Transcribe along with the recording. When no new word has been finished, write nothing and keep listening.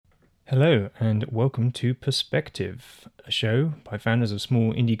Hello, and welcome to Perspective, a show by founders of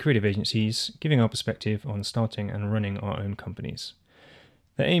small indie creative agencies giving our perspective on starting and running our own companies.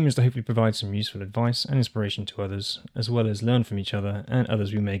 The aim is to hopefully provide some useful advice and inspiration to others, as well as learn from each other and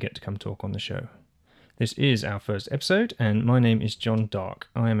others we may get to come talk on the show. This is our first episode, and my name is John Dark.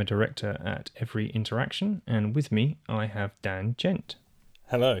 I am a director at Every Interaction, and with me I have Dan Gent.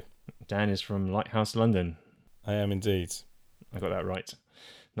 Hello. Dan is from Lighthouse London. I am indeed. I got that right.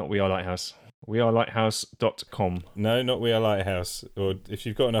 Not We Are Lighthouse. WeAreLighthouse.com. No, not We Are Lighthouse. Or if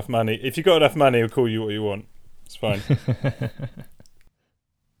you've got enough money, we'll call you what you want. It's fine.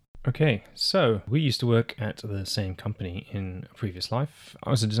 Okay, so we used to work at the same company in a previous life. I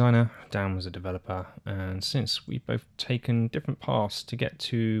was a designer, Dan was a developer, and since we've both taken different paths to get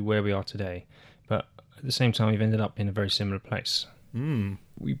to where we are today, but at the same time we've ended up in a very similar place.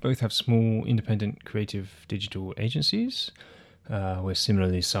 We both have small, independent, creative digital agencies. We're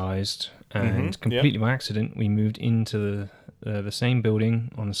similarly sized, and completely by accident, we moved into the same building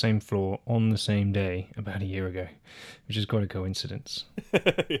on the same floor on the same day about a year ago, which is quite a coincidence.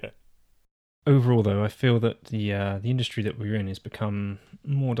 Yeah. Overall, though, I feel that the industry that we're in has become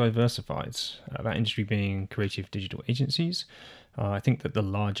more diversified. That industry being creative digital agencies. I think that the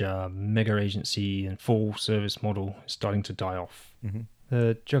larger mega agency and full service model is starting to die off. Mm-hmm.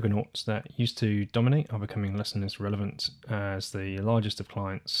 The juggernauts that used to dominate are becoming less and less relevant as the largest of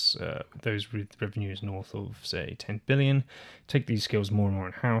clients, those with revenues north of, say, 10 billion, take these skills more and more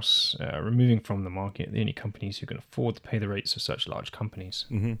in-house, removing from the market the only companies who can afford to pay the rates of such large companies.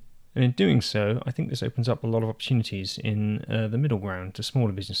 Mm-hmm. And in doing so, I think this opens up a lot of opportunities in the middle ground to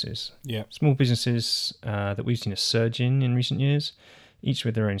smaller businesses. Yeah. Small businesses that we've seen a surge in recent years, each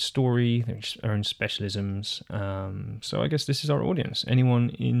with their own story, their own specialisms. So I guess this is our audience. Anyone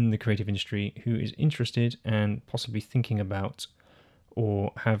in the creative industry who is interested and possibly thinking about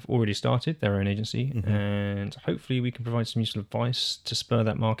or have already started their own agency. Mm-hmm. And hopefully we can provide some useful advice to spur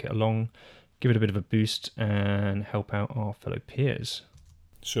that market along, give it a bit of a boost and help out our fellow peers.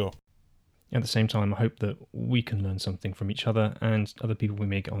 Sure. At the same time, I hope that we can learn something from each other and other people we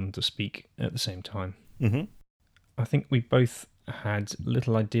may get on to speak at the same time. Mm-hmm. I think we both had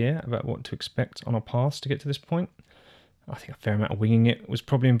little idea about what to expect on our paths to get to this point. I think a fair amount of winging it was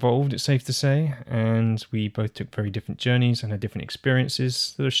probably involved, it's safe to say, and we both took very different journeys and had different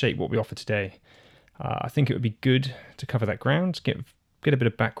experiences that have shaped what we offer today. I think it would be good to cover that ground, get a bit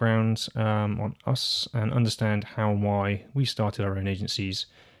of background on us and understand how and why we started our own agencies,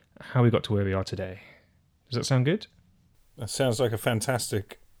 how we got to where we are today. Does that sound good? That sounds like a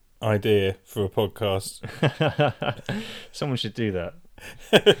fantastic idea for a podcast. Someone should do that.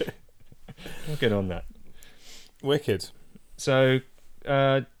 We'll get on that. Wicked. So,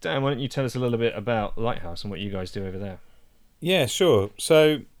 Dan, why don't you tell us a little bit about Lighthouse and what you guys do over there? Yeah, sure.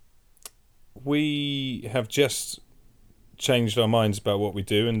 So we have just changed our minds about what we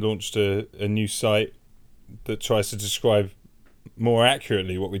do and launched a new site that tries to describe more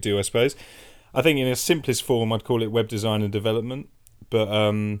accurately what we do, I suppose. I think in its simplest form I'd call it web design and development, but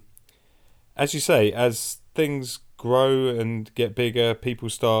as you say, as things grow and get bigger, people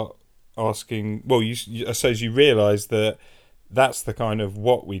start asking, well, I suppose you realise that that's the kind of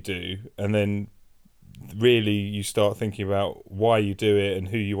what we do, and then really you start thinking about why you do it and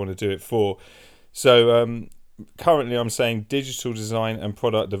who you want to do it for. So currently I'm saying digital design and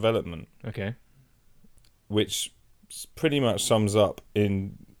product development. Okay. Which pretty much sums up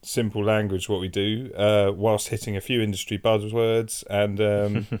in simple language what we do, whilst hitting a few industry buzzwords and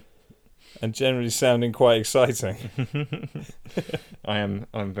and generally sounding quite exciting.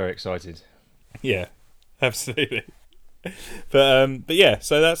 I'm very excited. Yeah, absolutely. But yeah,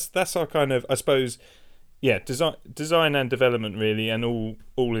 so that's our kind of, I suppose, yeah, design and development really, and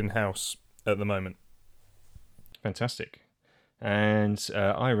all in house at the moment. Fantastic. And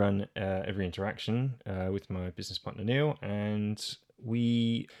I run Every Interaction with my business partner Neil, and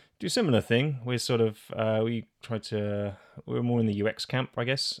we do a similar thing. We're sort of we're more in the UX camp, I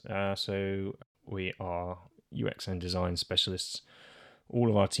guess. So we are UX and design specialists. All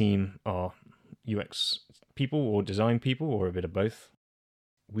of our team are UX people or design people or a bit of both.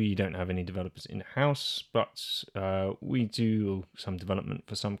 We don't have any developers in-house, but we do some development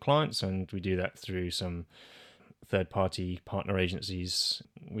for some clients, and we do that through some third-party partner agencies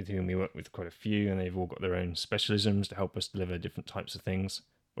with whom we work with quite a few, and they've all got their own specialisms to help us deliver different types of things.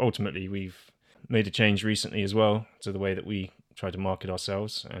 Ultimately, we've made a change recently as well to the way that we try to market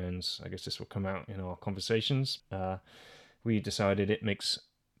ourselves, and I guess this will come out in our conversations. We decided it makes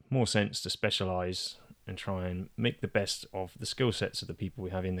more sense to specialize and try and make the best of the skill sets of the people we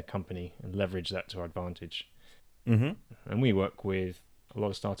have in the company and leverage that to our advantage. Mm-hmm. And we work with a lot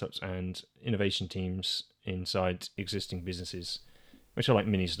of startups and innovation teams inside existing businesses, which are like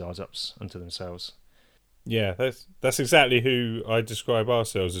mini startups unto themselves. Yeah, that's exactly who I describe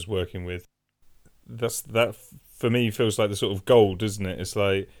ourselves as working with. That for me feels like the sort of gold, doesn't it? It's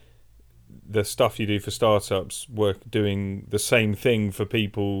like the stuff you do for startups, doing the same thing for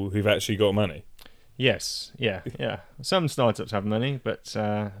people who've actually got money. Yes, yeah. Some startups have money, but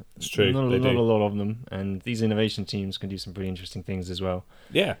It's true. not They do. a lot of them. And these innovation teams can do some pretty interesting things as well.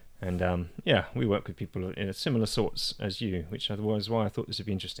 Yeah. And we work with people in similar sorts as you, which was why I thought this would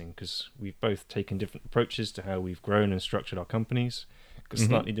be interesting, because we've both taken different approaches to how we've grown and structured our companies, got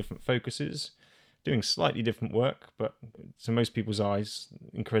slightly different focuses, doing slightly different work, but to most people's eyes,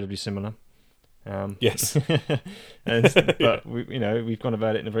 incredibly similar. Yes. But we've gone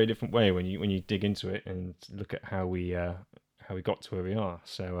about it in a very different way when you dig into it and look at how we got to where we are.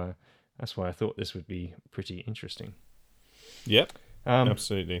 So that's why I thought this would be pretty interesting. Yep.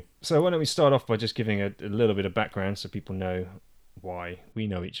 Absolutely. So why don't we start off by just giving a little bit of background so people know why we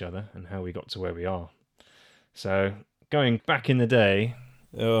know each other and how we got to where we are. So going back in the day.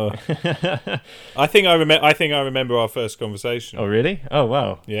 Oh. I think I remember our first conversation. Oh really? Oh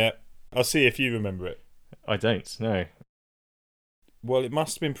wow. Yeah. I'll see if you remember it. I don't. No. Well, it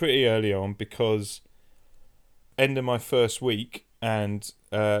must have been pretty early on, because end of my first week, and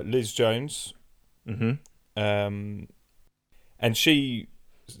Liz Jones, and she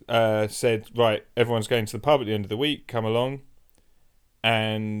said, right, everyone's going to the pub at the end of the week, come along.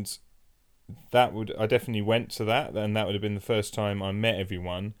 And I definitely went to that, and that would have been the first time I met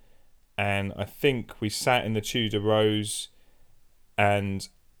everyone. And I think we sat in the Tudor Rose, and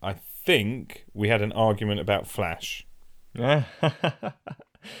I think we had an argument about Flash.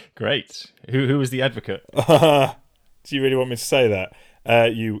 Great. Who was the advocate? Do you really want me to say that?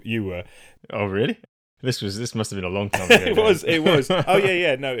 You were. Oh really? This must have been a long time ago. It was. Oh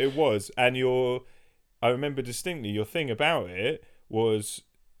yeah, no, it was. And I remember distinctly your thing about it was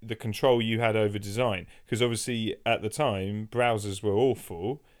the control you had over design, because obviously at the time browsers were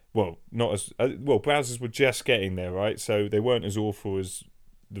awful. Well, not as browsers were just getting there, right? So they weren't as awful as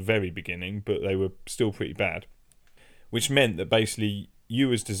the very beginning, but they were still pretty bad. Which meant that basically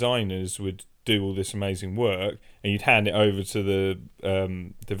you as designers would do all this amazing work, and you'd hand it over to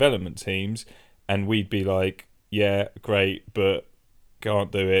the development teams, and we'd be like, yeah, great, but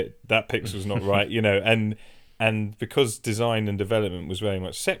can't do it. That pixel's not right, and because design and development was very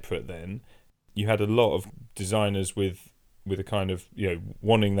much separate then, you had a lot of designers with a kind of,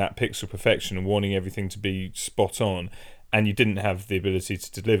 wanting that pixel perfection and wanting everything to be spot on, and you didn't have the ability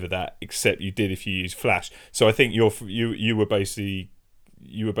to deliver that, except you did if you use Flash. So I think you were basically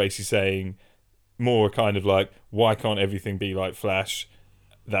saying more kind of like, why can't everything be like Flash?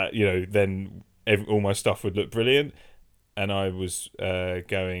 That then all my stuff would look brilliant. And I was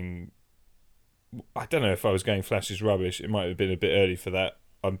going, I don't know if I was going Flash is rubbish. It might have been a bit early for that.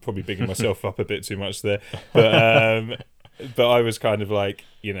 I'm probably bigging myself up a bit too much there, but I was kind of like,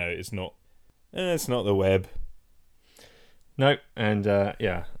 it's not the web. No, and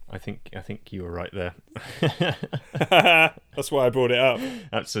I think you were right there. That's why I brought it up.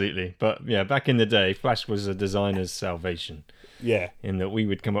 Absolutely. But yeah, back in the day, Flash was a designer's salvation. Yeah. In that we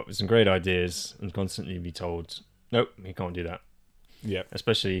would come up with some great ideas and constantly be told, nope, you can't do that. Yeah.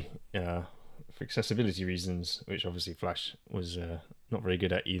 Especially for accessibility reasons, which obviously Flash was not very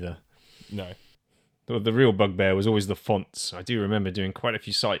good at either. No. The real bugbear was always the fonts. I do remember doing quite a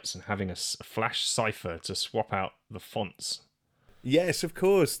few sites and having a Flash cipher to swap out the fonts. Yes, of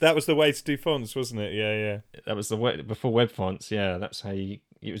course. That was the way to do fonts, wasn't it? Yeah. That was the way before web fonts. Yeah, that's how it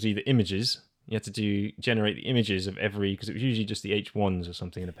was either images. You had to generate the images of every, because it was usually just the H1s or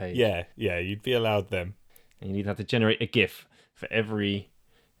something in a page. Yeah, you'd be allowed them. And you'd have to generate a GIF for every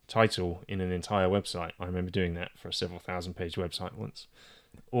title in an entire website. I remember doing that for a several thousand page website once.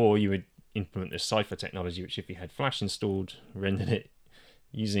 Or you would implement this cipher technology, which if you had Flash installed, rendered it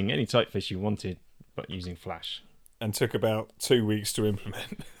using any typeface you wanted, but using Flash. And took about 2 weeks to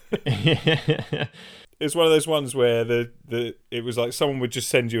implement. It's one of those ones where it was like someone would just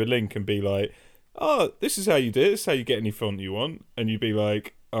send you a link and be like, oh, this is how you do it, this is how you get any font you want. And you'd be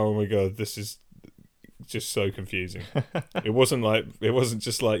like, oh my god, this is just so confusing. It wasn't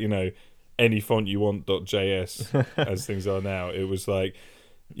just like, any font you want.js as things are now. It was like,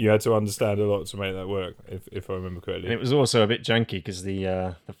 you had to understand a lot to make that work, if I remember correctly. And it was also a bit janky because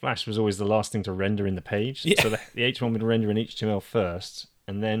the Flash was always the last thing to render in the page. Yeah. So the H1 would render in HTML first,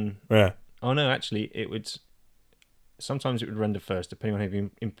 and then... Yeah. Oh no, actually, sometimes it would render first, depending on how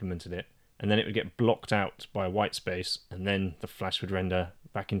you implemented it, and then it would get blocked out by a white space, and then the Flash would render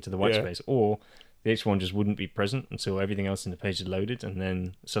back into the white space. Or the H1 just wouldn't be present until everything else in the page had loaded, and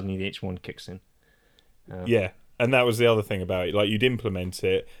then suddenly the H1 kicks in. Yeah, and that was the other thing about it. Like, you'd implement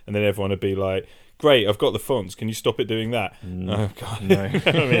it, and then everyone would be like, "Great, I've got the fonts. Can you stop it doing that?" Oh God, No. I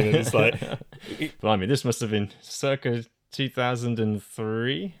mean, it's like, Blimey, this must have been circa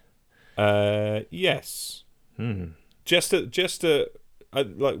 2003. Yes. Hmm. Just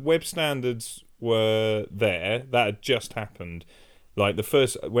like, web standards were there. That had just happened. Like, the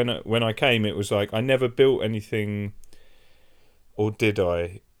first when I came, it was like I never built anything, or did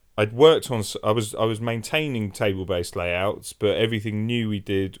I? I'd worked on. I was maintaining table-based layouts, but everything new we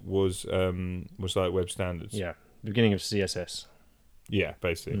did was like web standards. Yeah, beginning of CSS. Yeah,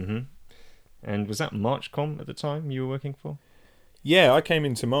 basically. Mm-hmm. And was that MarchCom at the time you were working for? Yeah, I came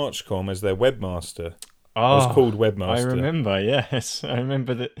into MarchCom as their webmaster. Oh, I was called webmaster. I remember, yes. I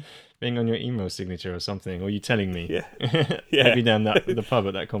remember that being on your email signature or something, or you telling me. Yeah. Yeah. Maybe down the pub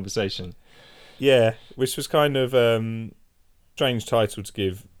at that conversation. Yeah, which was kind of strange title to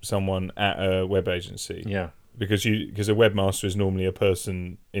give someone at a web agency. Yeah. Because a webmaster is normally a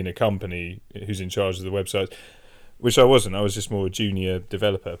person in a company who's in charge of the website, which I wasn't. I was just more a junior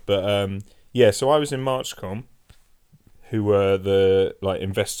developer. But yeah, so I was in MarchCom, who were the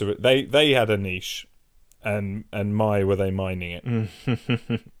investor. They had a niche, and were they mining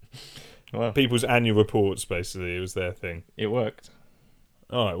it? Well, People's annual reports, basically, it was their thing. it worked.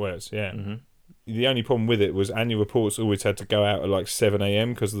 Oh, it works, yeah. Mm-hmm. The only problem with it was annual reports always had to go out at like 7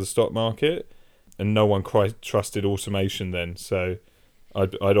 a.m. because of the stock market, and no one quite trusted automation then. So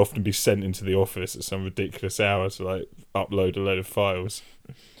I'd often be sent into the office at some ridiculous hour to like upload a load of files.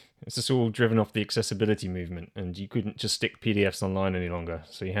 It's just all driven off the accessibility movement, and you couldn't just stick PDFs online any longer,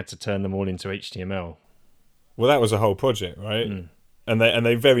 so you had to turn them all into HTML. Well, that was a whole project, right? Mm. And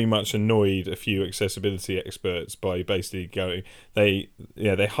they very much annoyed a few accessibility experts by basically going, they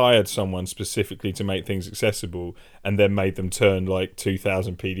hired someone specifically to make things accessible, and then made them turn like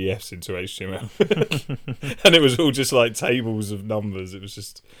 2,000 PDFs into HTML, and it was all just like tables of numbers. It was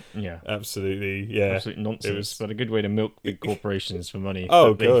just absolutely absolute nonsense, but a good way to milk big corporations for money.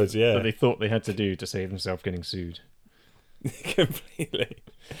 Oh god, yeah, that they thought they had to do to save themselves getting sued. Completely.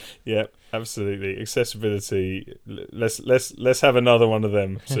 Yeah, absolutely. Accessibility. Let's have another one of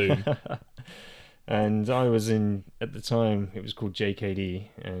them soon. And I was at the time, it was called JKD,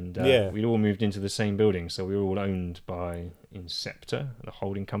 and we'd all moved into the same building, so we were all owned by Inceptor, the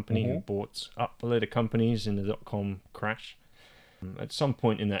holding company, who bought up a load of companies in the dot-com crash. At some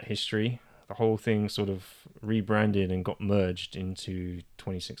point in that history, the whole thing sort of rebranded and got merged into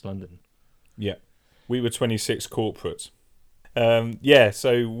 26 London. Yeah, we were 26 Corporate.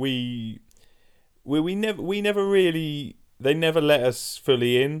 So we never really, they never let us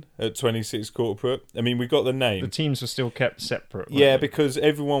fully in at 26 Corporate. I mean, we got the name. The teams were still kept separate. Yeah, because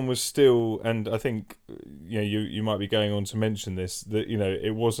everyone was still, and I think you might be going on to mention this, that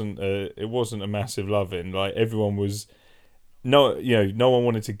it wasn't a massive love-in. Like, everyone was no one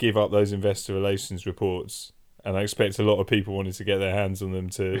wanted to give up those investor relations reports, and I expect a lot of people wanted to get their hands on them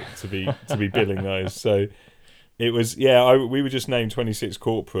to be billing those. So it was, we were just named 26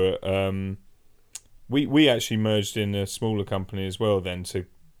 Corporate. We actually merged in a smaller company as well then to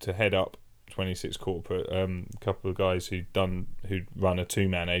head up 26 Corporate. A couple of guys who'd run a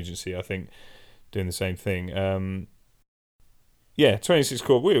 2-man agency, I think, doing the same thing. 26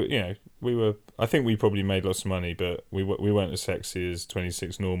 Corporate. We were. I think we probably made lots of money, but we weren't as sexy as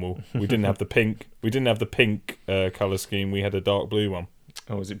 26 Normal. We didn't have the pink. We didn't have the pink color scheme. We had a dark blue one.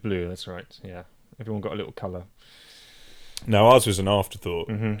 Oh, was it blue? That's right. Yeah, everyone got a little color. No, ours was an afterthought.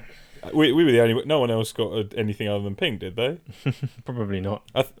 Mm-hmm. We were the only. No one else got anything other than pink, did they? Probably not.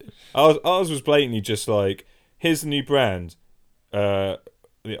 Ours was blatantly just like, here's the new brand. Our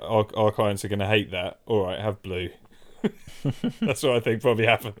clients are going to hate that. All right, have blue. That's what I think probably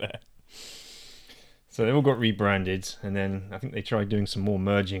happened there. So they all got rebranded, and then I think they tried doing some more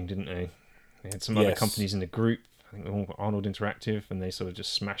merging, didn't they? They had some other companies in the group. I think they all got Arnold Interactive, and they sort of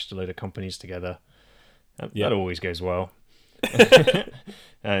just smashed a load of companies together. That always goes well.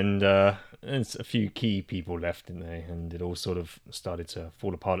 And there's a few key people left, didn't they? And it all sort of started to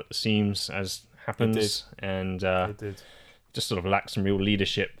fall apart at the seams, as happens. It did. And it did. Just sort of lacked some real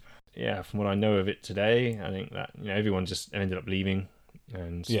leadership. Yeah, from what I know of it today, I think that everyone just ended up leaving,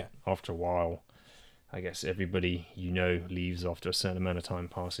 and after a while, I guess everybody leaves after a certain amount of time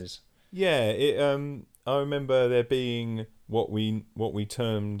passes. Yeah, I remember there being what we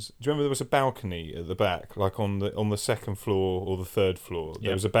termed. Do you remember there was a balcony at the back, like on the second floor or the third floor?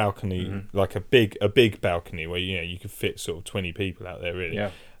 There was a balcony, like a big balcony where you could fit sort of 20 people out there. Really,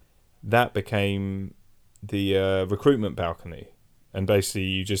 yeah. That became the recruitment balcony. And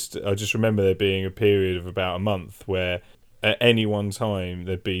basically, I just remember there being a period of about a month where at any one time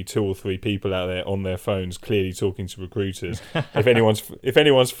there'd be 2 or 3 people out there on their phones, clearly talking to recruiters. If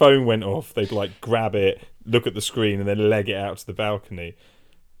anyone's phone went off, they'd like grab it, look at the screen, and then leg it out to the balcony.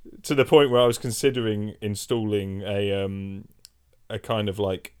 To the point where I was considering installing a kind of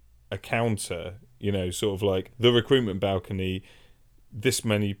like a counter, sort of like the recruitment balcony, this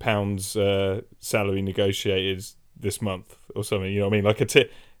many pounds salary negotiated this month or something, you know what I mean? Like a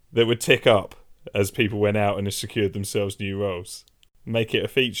tick that would tick up as people went out and secured themselves new roles. Make it a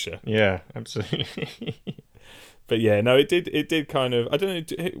feature. Yeah, absolutely. But yeah, no, it did kind of, I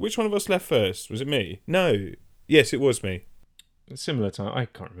don't know, which one of us left first? Was it me? No. Yes, it was me. Similar time. I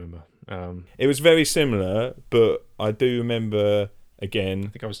can't remember. It was very similar, but I do remember, again... I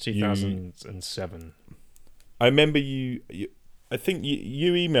think I was 2007. I remember you I think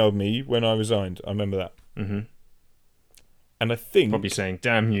you emailed me when I resigned. I remember that. Mm-hmm. And I think... Probably saying,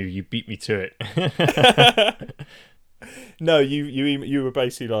 damn you beat me to it. No, you were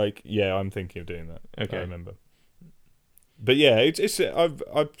basically like, yeah, I'm thinking of doing that. Okay. I remember. But yeah,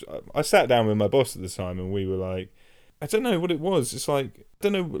 I sat down with my boss at the time and we were like, I don't know what it was. It's like, I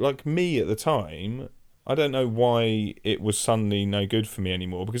don't know, like me at the time, I don't know why it was suddenly no good for me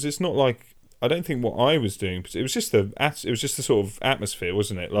anymore, because it's not like, I don't think what I was doing, it was just the sort of atmosphere,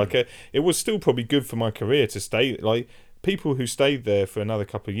 wasn't it? Like it was still probably good for my career to stay, like people who stayed there for another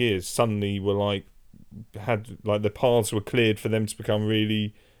couple of years suddenly were like, had like the paths were cleared for them to become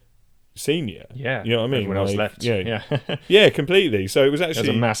really senior. Yeah. You know what I mean? When I was left. Yeah. Yeah, completely. So it was actually...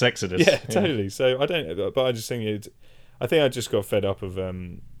 There's a mass exodus. Yeah, totally. So I just think I think I just got fed up of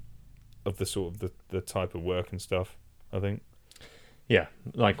the sort of the type of work and stuff, I think. Yeah,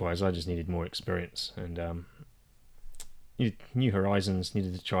 likewise. I just needed more experience and needed new horizons,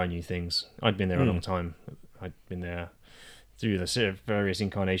 needed to try new things. I'd been there a long time. I'd been there through the various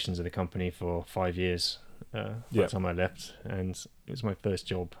incarnations of the company for 5 years by the time I left, and it was my first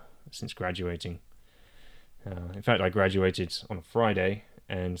job since graduating. In fact, I graduated on a Friday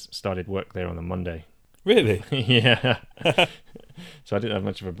and started work there on a Monday. Really? Yeah. So I didn't have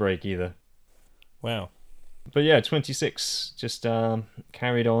much of a break either. Wow. But yeah, 26 just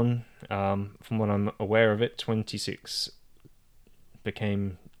carried on. From what I'm aware of it, 26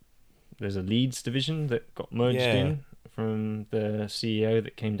 there's a Leeds division that got merged in from the CEO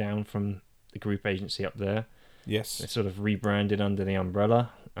that came down from the group agency up there. Yes. They sort of rebranded under the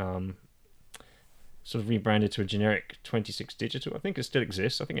umbrella. Sort of rebranded to a generic 26 Digital. I think it still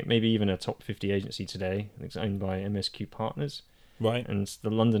exists. I think it may be even a top 50 agency today. I think it's owned by MSQ Partners. Right. And the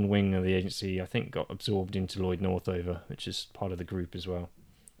London wing of the agency, I think, got absorbed into Lloyd Northover, which is part of the group as well.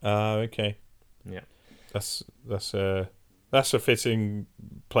 Okay. Yeah. That's a fitting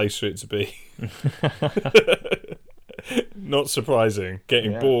place for it to be. Not surprising.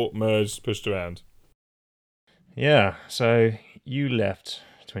 Getting bought, merged, pushed around. Yeah. So you left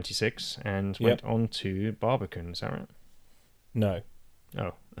 26 and went on to Barbican, is that right? No.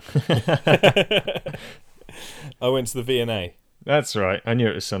 Oh. I went to the V&A. That's right. I knew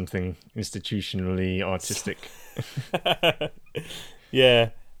it was something institutionally artistic. Yeah.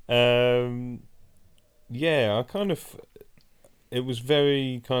 Yeah, it was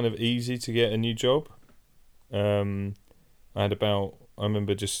very kind of easy to get a new job. I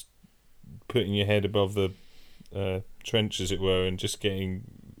remember just putting your head above the trench, as it were, and just getting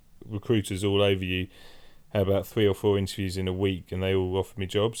recruiters all over you. Had about 3 or 4 interviews in a week, and they all offered me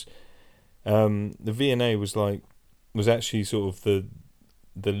jobs. The V&A was actually sort of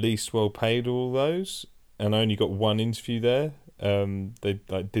the least well paid of all those, and I only got 1 interview there.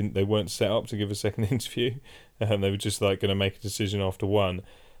 They weren't set up to give a second interview, and they were just like going to make a decision after 1.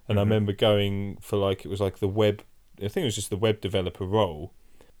 And I remember going for it was the web. I think it was just the web developer role.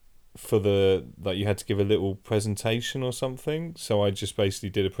 For you had to give a little presentation or something. So I just basically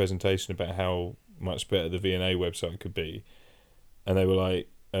did a presentation about how much better the V&A website could be, and they were like,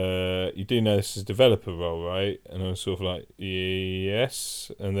 you do know this is a developer role, right? And I was sort of like,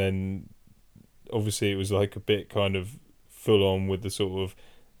 yes. And then obviously it was like a bit kind of full on with the sort of,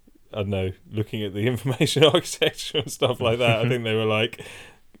 I don't know, looking at the information architecture and stuff like that. I think they were like,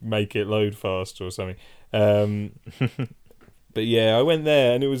 make it load faster or something. But yeah, I went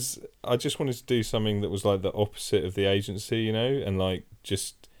there and I just wanted to do something that was like the opposite of the agency, and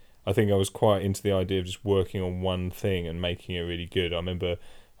I think I was quite into the idea of just working on one thing and making it really good. I remember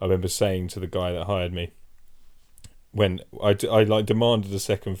saying to the guy that hired me, when I demanded a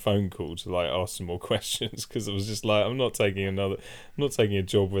second phone call to ask some more questions, because it was just like, I'm not taking a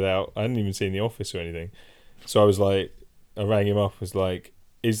job without, I hadn't even seen the office or anything. So I rang him up, was like,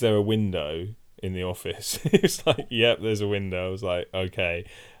 is there a window in the office. It was like, yep, there's a window. I was like, okay.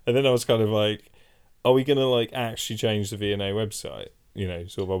 And then I was kind of like, are we going to like actually change the V&A website? You know,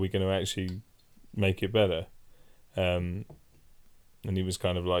 sort of, are we going to actually make it better? And he was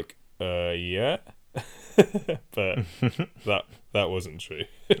kind of like, yeah. But that wasn't true.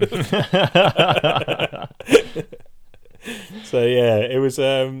 So yeah, it was.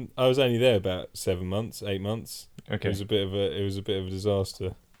 I was only there about 7 months, 8 months. Okay. It was a bit of a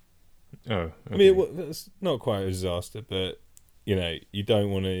disaster. Oh, okay. I mean, it's not quite a disaster, but you know, you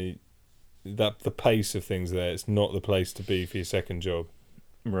don't want to. The pace of things there, it's not the place to be for your second job.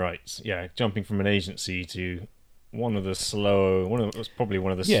 Right. Yeah. Jumping from an agency to one of the slower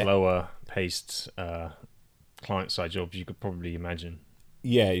paced client side jobs you could probably imagine.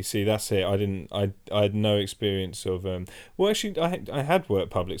 Yeah, you see, that's it. I had no experience of. Well, actually, I had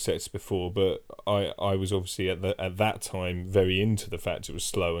worked public sector before, but I was obviously at that time very into the fact it was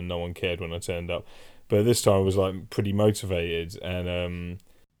slow and no one cared when I turned up. But this time I was like pretty motivated and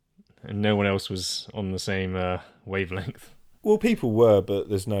no one else was on the same wavelength. Well, people were, but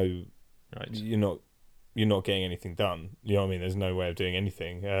there's no. Right. You're not getting anything done. You know what I mean? There's no way of doing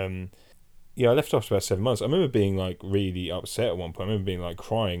anything. Yeah, I left after about 7 months. I remember being like really upset at one point. I remember being like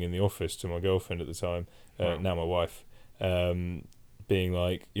crying in the office to my girlfriend at the time, Wow. now my wife, being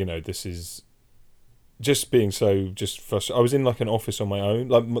like, you know, this is just being so just frustrated. I was in like an office on my own.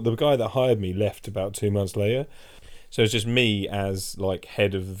 Like the guy that hired me left about 2 months later, so it's just me as like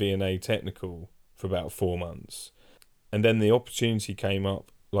head of the V&A technical for about 4 months, and then the opportunity came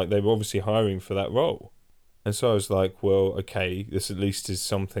up. Like they were obviously hiring for that role. And so I was like, well, okay, this at least is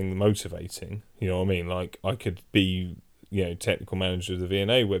something motivating. You know what I mean? Like, I could be, you know, technical manager of the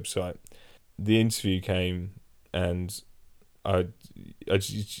V&A website. The interview came, and I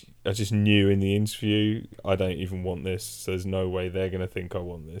just knew in the interview, I don't even want this. So there's no way they're going to think I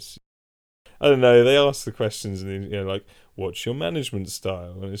want this. I don't know. They asked the questions, and you know, like, what's your management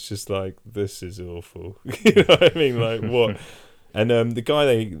style? And it's just like, this is awful. You know what I mean? Like, what? And the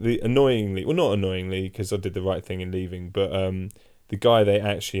guy annoyingly, well, not annoyingly, because I did the right thing in leaving, but the guy they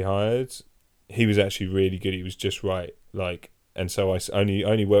actually hired, he was actually really good. He was just right, like, and so I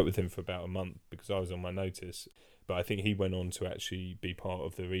only worked with him for about a month because I was on my notice. But I think he went on to actually be part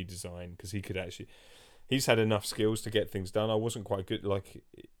of the redesign because he's had enough skills to get things done. I wasn't quite good. Like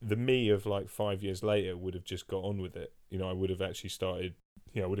the me of like 5 years later would have just got on with it. You know, I would have actually started.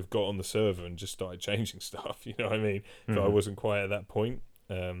 You know, I would have got on the server and just started changing stuff. You know what I mean? Mm-hmm. But I wasn't quite at that point.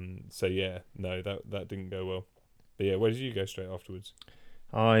 So yeah, no, that didn't go well. But yeah, where did you go straight afterwards?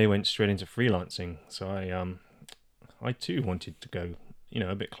 I went straight into freelancing. So I too wanted to go, you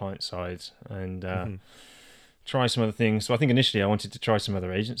know, a bit client side and try some other things. So I think initially I wanted to try some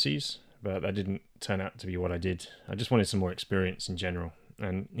other agencies, but that didn't turn out to be what I did. I just wanted some more experience in general.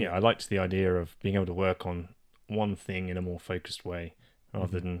 And yeah, I liked the idea of being able to work on one thing in a more focused way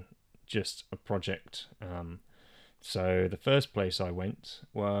rather than just a project. So the first place I went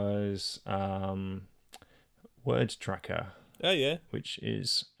was Word Tracker. Oh yeah, which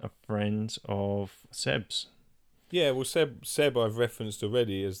is a friend of Seb's. Yeah, well, Seb I've referenced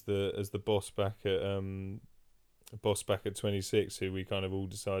already as the boss back at 26, who we kind of all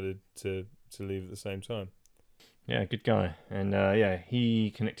decided to leave at the same time. Yeah, good guy. And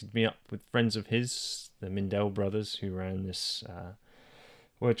he connected me up with friends of his, the Mindell brothers, who ran this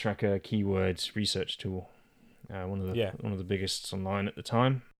Word Tracker keyword research tool. One of the biggest online at the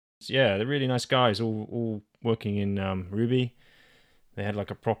time. So, yeah, they're really nice guys, all working in Ruby. They had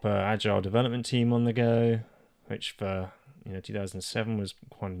like a proper agile development team on the go, which for 2007 was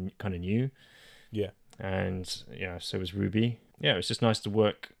kind of new. Yeah. And yeah, so was Ruby. Yeah, it was just nice to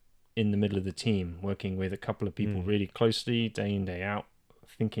work in the middle of the team, working with a couple of people really closely, day in, day out,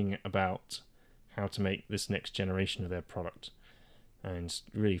 thinking about how to make this next generation of their product and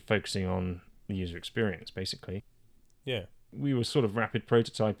really focusing on the user experience, basically. Yeah. We were sort of rapid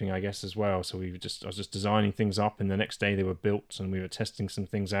prototyping, I guess, as well. So I was just designing things up, and the next day they were built, and we were testing some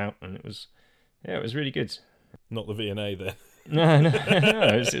things out, and it was really good. Not the V&A then. No,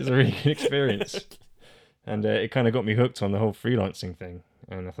 it was a really good experience. And it kind of got me hooked on the whole freelancing thing.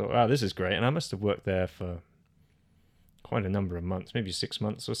 And I thought, wow, this is great. And I must have worked there for quite a number of months, maybe 6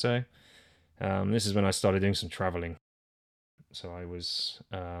 months or so. This is when I started doing some traveling. So I was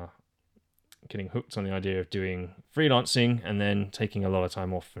getting hooked on the idea of doing freelancing and then taking a lot of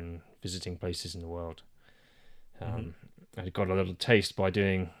time off and visiting places in the world. I got a little taste by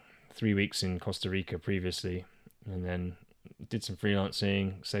doing 3 weeks in Costa Rica previously, and then did some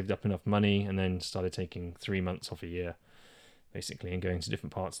freelancing, saved up enough money, and then started taking 3 months off a year, basically, and going to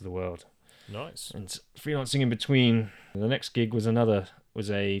different parts of the world. Nice. And freelancing in between. The next gig was another was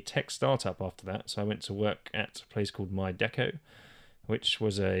a tech startup after that. So I went to work at a place called MyDeco, which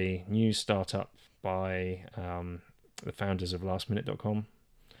was a new startup by the founders of lastminute.com.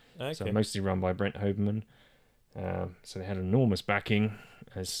 Okay. So mostly run by Brent Hoberman. So they had enormous backing,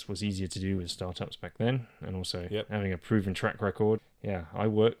 as was easier to do with startups back then, and also having a proven track record. Yeah, I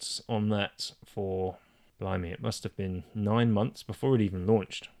worked on that for, blimey, it must have been 9 months before it even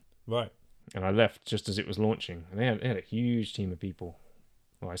launched. Right. And I left just as it was launching. And they had a huge team of people.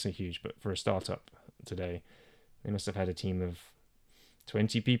 Well, I say huge, but for a startup today, they must have had a team of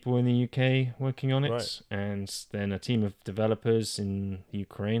 20 people in the UK working on it, right. and then a team of developers in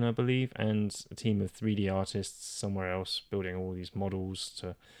Ukraine, I believe, and a team of 3D artists somewhere else building all these models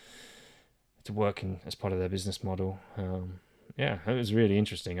to work in as part of their business model. Yeah, it was really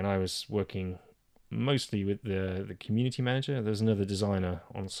interesting, and I was working mostly with the community manager. There's another designer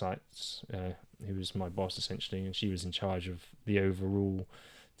on site who was my boss essentially, and she was in charge of the overall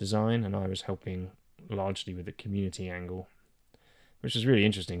design, and I was helping largely with the community angle, which was really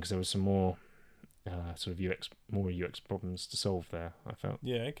interesting because there was some more sort of UX problems to solve there, I felt.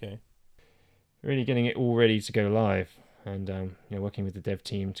 Yeah, okay. Really getting it all ready to go live, and working with the dev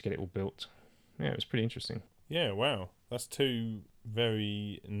team to get it all built. Yeah, it was pretty interesting. Yeah, wow. That's two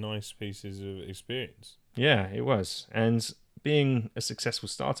very nice pieces of experience. Yeah, it was. And being a successful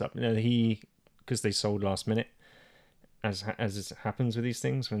startup, because they sold last minute, as it happens with these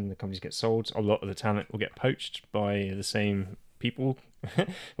things, when the companies get sold, a lot of the talent will get poached by the same people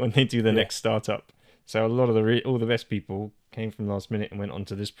when they do the next startup. So a lot of all the best people came from last minute and went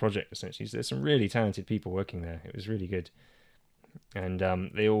onto this project essentially. So there's some really talented people working there. It was really good, and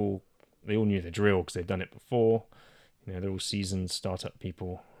they all knew the drill because they'd done it before. They're all seasoned startup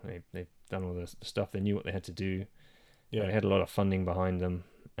people. They've done all the stuff. They knew what they had to do. Yeah, they had a lot of funding behind them,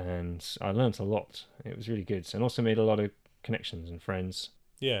 and I learnt a lot. It was really good, and also made a lot of connections and friends.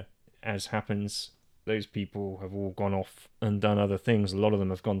 Yeah, as happens, those people have all gone off and done other things. A lot of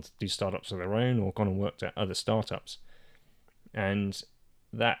them have gone to do startups of their own or gone and worked at other startups. And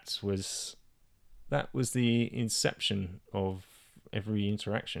that was the inception of Every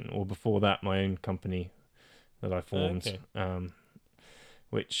Interaction, or before that, my own company that I formed,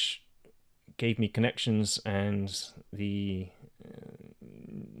 which gave me connections and the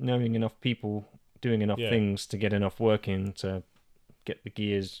knowing enough people, doing enough things to get enough work in to get the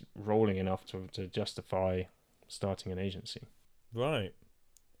gears rolling enough to justify starting an agency. Right.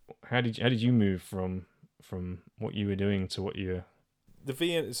 How did you move from what you were doing to what you? The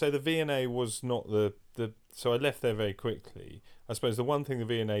VNA was not the so I left there very quickly. I suppose the one thing the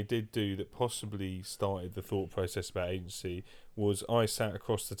VNA did do that possibly started the thought process about agency was I sat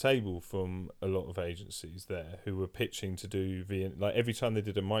across the table from a lot of agencies there who were pitching to do VNA. Like every time they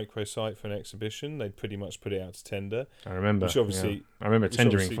did a microsite for an exhibition, they'd pretty much put it out to tender. I remember. Which obviously, I remember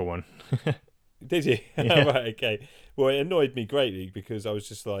tendering for one. Did you? Yeah. Right, okay. Well, it annoyed me greatly because I was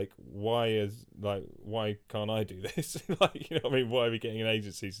just like, why can't I do this? Like, you know what I mean? Why are we getting an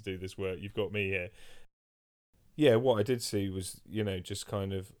agency to do this work? You've got me here. Yeah, what I did see was, just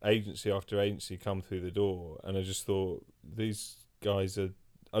kind of agency after agency come through the door, and I just thought, these guys are...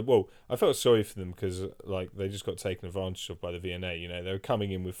 I felt sorry for them because, they just got taken advantage of by the VNA, they were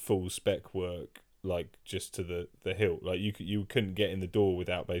coming in with full spec work, just to the hilt. Like, you couldn't get in the door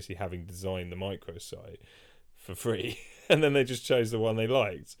without basically having designed the microsite for free, and then they just chose the one they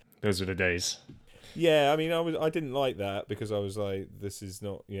liked. Those were the days. Yeah, I mean, I didn't like that because I was like, this is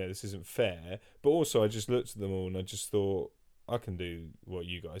not, this isn't fair. But also, I just looked at them all and I just thought, I can do what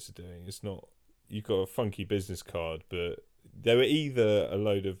you guys are doing. It's not, you've got a funky business card, but they were either a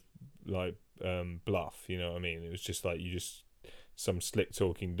load of bluff, you know what I mean? It was just like some slick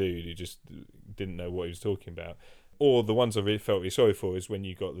talking dude who just didn't know what he was talking about. Or the ones I really felt really sorry for is when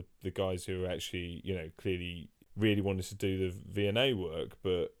you got the guys who were actually, clearly really wanted to do the VNA work,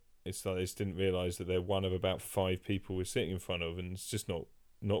 but it's like they just didn't realise that they're one of about 5 people we're sitting in front of, and it's just not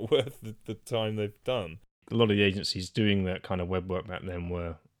worth the time they've done. A lot of the agencies doing that kind of web work back then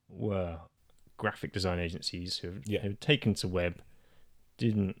were graphic design agencies who had taken to web,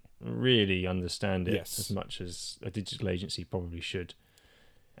 didn't really understand it as much as a digital agency probably should,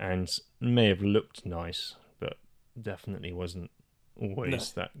 and may have looked nice, but definitely wasn't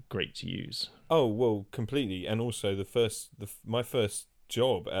always that great to use. Oh, well, completely. And also my first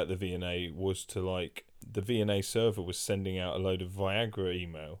job at the VNA was to the VNA server was sending out a load of Viagra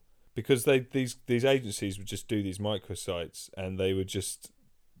email because these agencies would just do these microsites, and they would just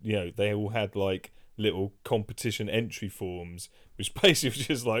they all had little competition entry forms which basically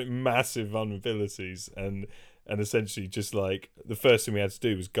was just massive vulnerabilities, and essentially just the first thing we had to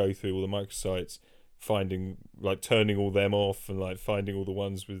do was go through all the microsites, finding, like, turning all them off and like finding all the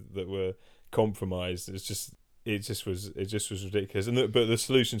ones that were compromised. It just was ridiculous. But the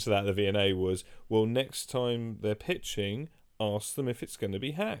solution to that, the V&A, was, well, next time they're pitching, ask them if it's going to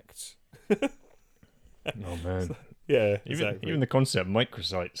be hacked. Oh man, yeah, even exactly. even the concept of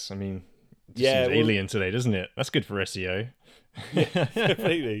microsites. I mean, it just Yeah, seems well- alien today, doesn't it? That's good for SEO.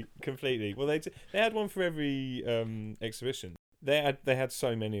 completely. Well, they had one for every exhibition. They had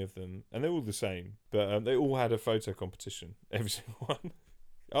so many of them, and they're all the same. But they all had a photo competition. Every single one.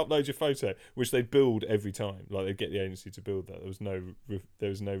 Upload your photo, which they build every time. Like, they get the agency to build that. There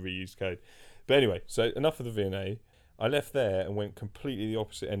was no reused code. But anyway, so enough of the V&A. I left there and went completely the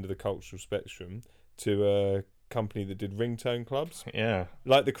opposite end of the cultural spectrum to a company that did ringtone clubs, Yeah.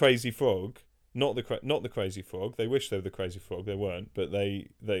 like the Crazy Frog. Not the Crazy Frog. They wish they were the Crazy Frog. They weren't, but they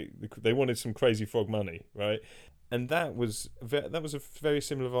wanted some Crazy Frog money, right? And that was a very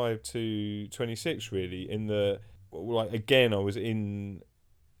similar vibe to 26, really. In the, like, again, I was in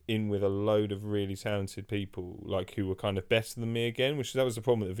with a load of really talented people, like, who were kind of better than me again. That was the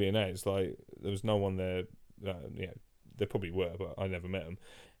problem with the V&A. It's like there was no one there. There probably were, but I never met them.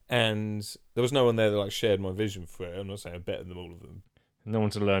 And there was no one there that, like, shared my vision for it. I'm not saying I'm better than all of them. No one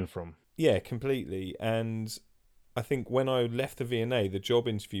to learn from. Yeah, completely. And I think when I left the V&A, the job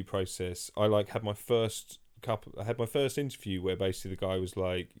interview process, I had my first interview where basically the guy was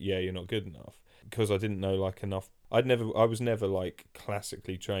like, "Yeah, you're not good enough," because I didn't know, like, enough. I was never like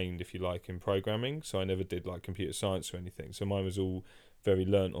classically trained, if you like, in programming, so I never did like computer science or anything. So mine was all very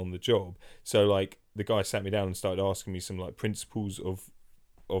learnt on the job. So, like, the guy sat me down and started asking me some, like, principles of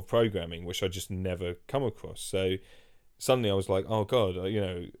programming, which I just never come across. So suddenly I was like, oh god,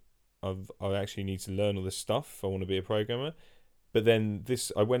 I actually need to learn all this stuff if I want to be a programmer. But then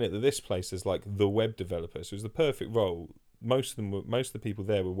I went into this place as, like, the web developer, so it was the perfect role. Most of the people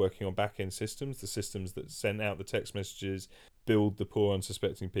there were working on back-end systems, the systems that sent out the text messages, billed the poor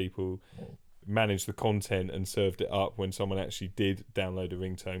unsuspecting people, managed the content and served it up when someone actually did download a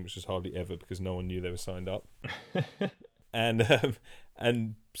ringtone, which was hardly ever because no one knew they were signed up.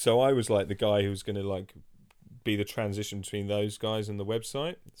 And so I was like the guy who was going to, like, be the transition between those guys and the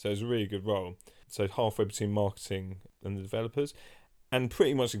website. So it was a really good role. So halfway between marketing and the developers. And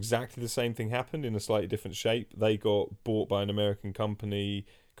pretty much exactly the same thing happened in a slightly different shape. They got bought by an American company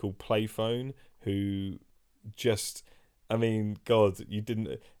called Playphone, who just, I mean, God, you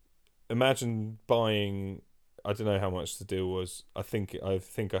didn't imagine buying. I don't know how much the deal was. I think I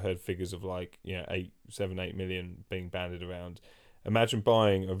heard figures of, like, 8 million being banded around. Imagine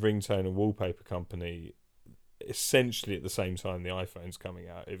buying a ringtone and wallpaper company essentially at the same time the iPhone's coming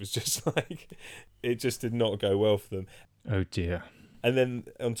out. It was just like, it just did not go well for them. Oh dear. And then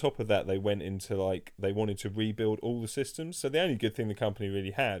on top of that, they went into, like, they wanted to rebuild all the systems. So the only good thing the company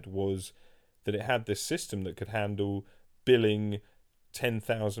really had was that it had this system that could handle billing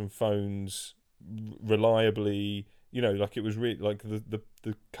 10,000 phones reliably. Like, it was really, like, the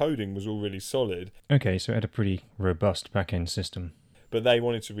coding was all really solid. Okay, so it had a pretty robust back-end system. But they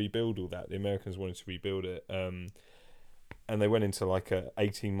wanted to rebuild all that. The Americans wanted to rebuild it. And they went into, like, a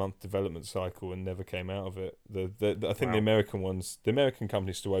 18-month development cycle and never came out of it. I think Wow. the American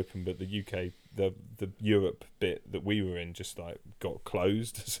company's still open, but the UK, the Europe bit that we were in just, like, got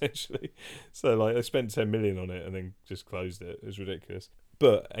closed essentially. So, like, they spent 10 million on it and then just closed it. It was ridiculous.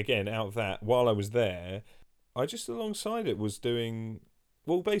 But again, out of that, while I was there, I just alongside it was doing,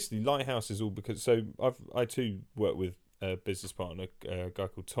 well, basically Lighthouse is all because, so I too work with a business partner, a guy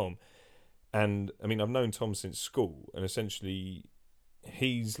called Tom. And I mean, I've known Tom since school, and essentially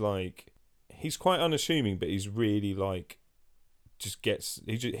he's quite unassuming, but he's really, like,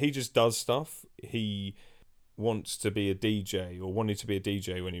 he just does stuff. He wants to be a DJ, or wanted to be a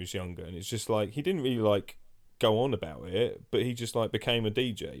DJ when he was younger, and it's just like, he didn't really, like, go on about it, but he just, like, became a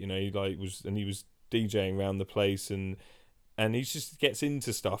DJ. He was DJing around the place, and he just gets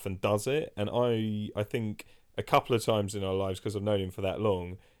into stuff and does it. And I think a couple of times in our lives, because I've known him for that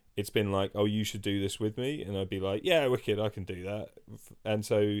long, it's been like, oh, you should do this with me, and I'd be like, yeah, wicked, I can do that. And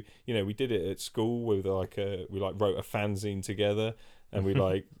so, we did it at school with, like, we wrote a fanzine together, and we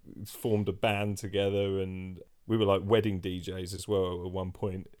like formed a band together, and we were like wedding DJs as well at one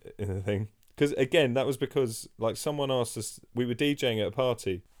point in the thing. Because again, that was because, like, someone asked us, we were DJing at a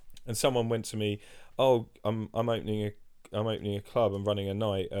party, and someone went to me, oh, I'm opening a club, I'm running a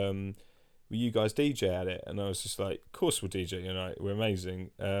night, will you guys DJ at it? And I was just like, of course we'll DJ tonight, we're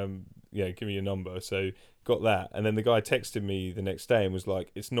amazing, give me your number. So got that, and then the guy texted me the next day and was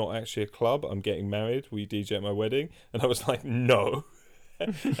like, it's not actually a club, I'm getting married, will you DJ at my wedding? And I was like, no.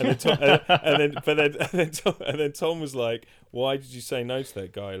 then Tom was like, "Why did you say no to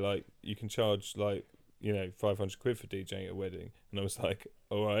that guy? Like, you can charge like 500 quid for DJing at a wedding." And I was like,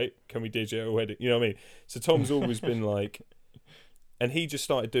 "All right, can we DJ at a wedding?" You know what I mean? So Tom's always been like, and he just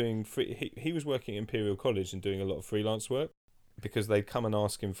started doing free. He was working at Imperial College and doing a lot of freelance work because they'd come and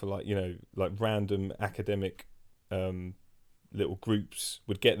ask him for like random academic little groups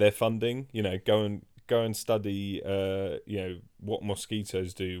would get their funding. Go and study what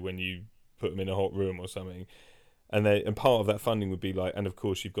mosquitoes do when you put them in a hot room or something, and part of that funding would be like, and of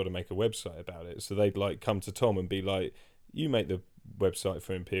course you've got to make a website about it. So they'd like come to Tom and be like, "You make the website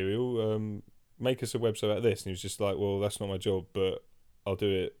for Imperial, make us a website about this." And he was just like, "Well, that's not my job, but I'll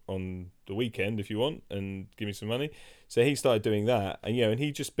do it on the weekend if you want, and give me some money." So he started doing that, and and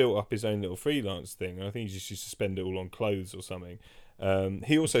he just built up his own little freelance thing. And I think he just used to spend it all on clothes or something.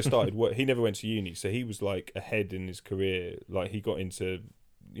 He also started work. He never went to uni, so he was like ahead in his career. Like he got into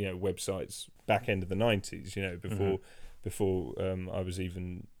websites back end of the 90s. Before I was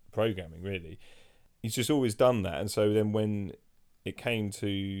even programming. Really, he's just always done that. And so then when it came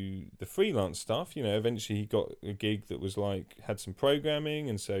to the freelance stuff, eventually he got a gig that was like had some programming,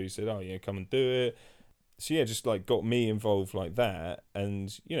 and so he said, "Oh, come and do it." So yeah, just like got me involved like that,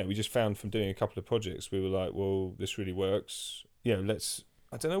 and we just found from doing a couple of projects, we were like, "Well, this really works." I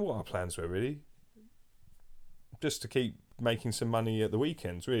don't know what our plans were really, just to keep making some money at the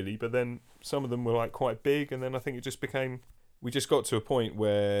weekends really, but then some of them were like quite big, and then I think it just became, we just got to a point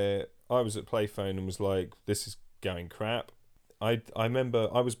where I was at Playphone and was like, this is going crap. I remember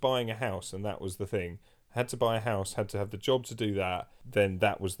I was buying a house, and that was the thing. I had to buy a house, had to have the job to do that. Then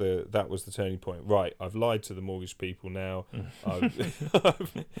that was the turning point. Right, I've lied to the mortgage people now.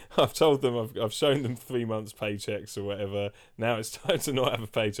 I've told them, I've shown them 3 months paychecks or whatever. Now it's time to not have a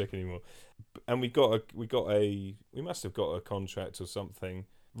paycheck anymore. And we must have got a contract or something.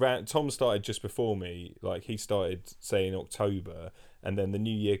 Tom started just before me. Like he started say in October, and then the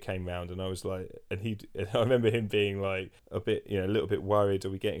new year came round, and I was like, I remember him being like a bit, a little bit worried. Are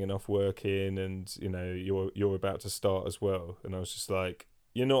we getting enough work in? And you're about to start as well. And I was just like,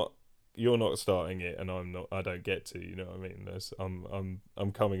 you're not starting it, and I'm not. I don't get to. You know what I mean?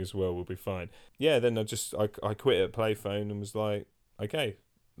 I'm coming as well. We'll be fine. Yeah. Then I quit at Playphone and was like, okay,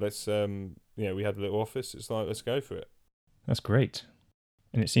 let's we had a little office. It's like, let's go for it. That's great.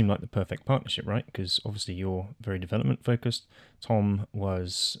 And it seemed like the perfect partnership, right? Because obviously you're very development focused. Tom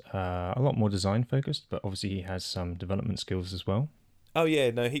was a lot more design focused, but obviously he has some development skills as well. Oh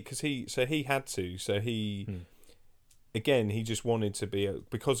yeah, no, he had to. So again, he just wanted to be,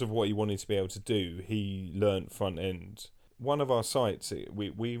 because of what he wanted to be able to do. He learnt front end. One of our sites, we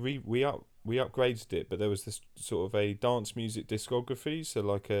upgraded it, but there was this sort of a dance music discography.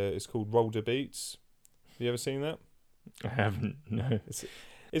 So it's called Roller Beats. Have you ever seen that? I haven't, no.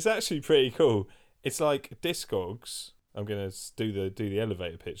 It's actually pretty cool. It's like Discogs. I'm gonna do the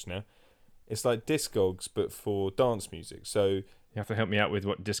elevator pitch now. It's like Discogs, but for dance music. So you have to help me out with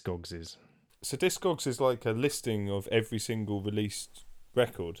what Discogs is. So Discogs is like a listing of every single released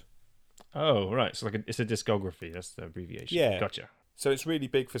record. Oh, right. So it's a discography. That's the abbreviation. Yeah. Gotcha. So it's really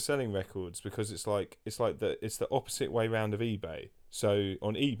big for selling records because it's the opposite way round of eBay. So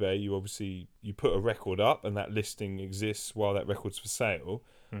on eBay, you put a record up and that listing exists while that record's for sale.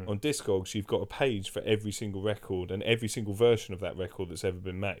 On Discogs, you've got a page for every single record and every single version of that record that's ever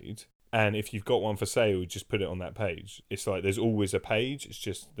been made. And if you've got one for sale, you just put it on that page. It's like there's always a page. It's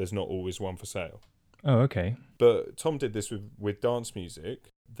just there's not always one for sale. Oh, okay. But Tom did this with dance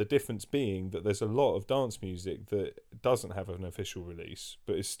music. The difference being that there's a lot of dance music that doesn't have an official release,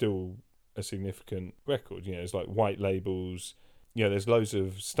 but is still a significant record. It's like white labels. There's loads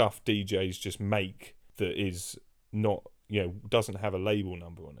of stuff DJs just make that is not, doesn't have a label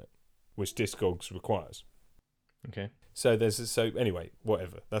number on it, which Discogs requires. Okay. So anyway,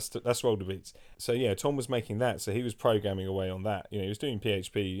 whatever. That's Roller Beats. So yeah, Tom was making that. So he was programming away on that. He was doing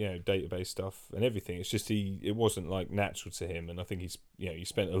PHP, database stuff and everything. It's just it wasn't like natural to him, and I think he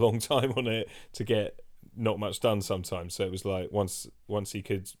spent a long time on it to get not much done sometimes. So it was like once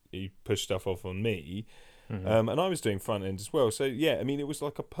he pushed stuff off on me. Mm-hmm. And I was doing front end as well. So yeah, I mean, it was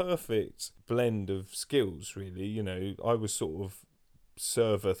like a perfect blend of skills, really. I was sort of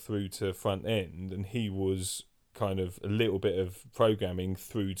server through to front end, and he was kind of a little bit of programming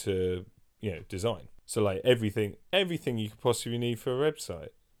through to design. So like everything you could possibly need for a website.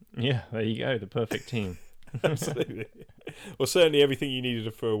 Yeah, there you go, the perfect team. Absolutely. Well, certainly everything you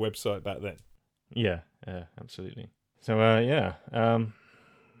needed for a website back then. Yeah, absolutely. So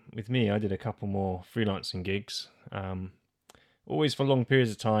with me, I did a couple more freelancing gigs, always for long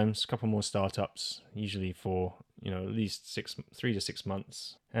periods of time, a couple more startups, usually for at least 3 to 6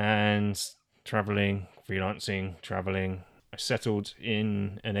 months, and traveling, freelancing, traveling. I settled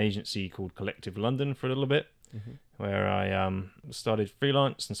in an agency called Collective London for a little bit, where I started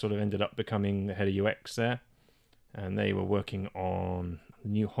freelance and sort of ended up becoming the head of UX there. And they were working on the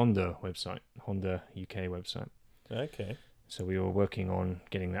new Honda website, Honda UK website. Okay. So we were working on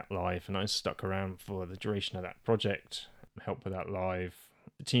getting that live, and I stuck around for the duration of that project, helped with that live.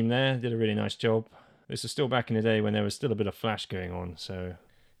 The team there did a really nice job. This is still back in the day when there was still a bit of Flash going on, so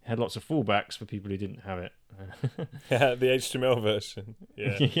it had lots of fallbacks for people who didn't have it. Yeah, the HTML version.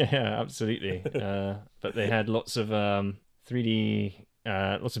 Yeah, yeah, absolutely. But they had lots of 3D,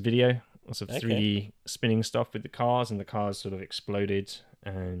 lots of video, lots of 3D spinning stuff with the cars, and the cars sort of exploded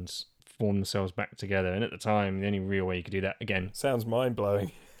and formed themselves back together. And at the time, the only real way you could do that again. Sounds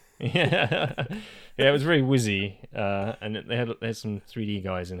mind-blowing. Yeah, it was very whizzy, and they had some 3D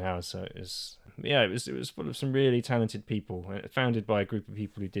guys in house, so it was full of some really talented people. Founded by a group of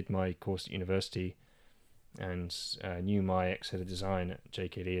people who did my course at university, and knew my ex-head of design at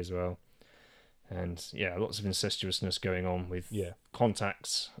JKD as well. And yeah, lots of incestuousness going on with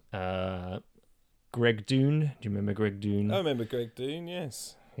contacts. Greg Doon, do you remember Greg Doon? I remember Greg Doon,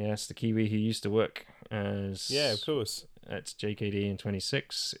 yes. Yes, the Kiwi who used to work as... Yeah, of course. At JKD in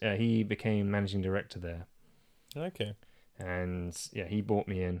 26. He became managing director there. Okay. And yeah, he brought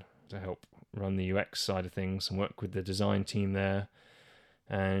me in to help run the UX side of things and work with the design team there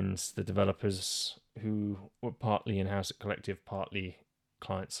and the developers who were partly in-house at Collective, partly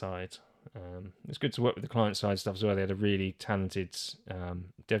client side. It's good to work with the client side stuff as well. They had a really talented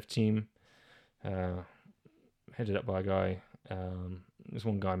dev team headed up by a guy. There's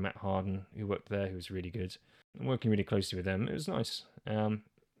one guy, Matt Harden, who worked there, who was really good. I'm working really closely with them. It was nice. And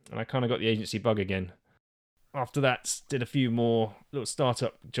I kind of got the agency bug again. After that, did a few more little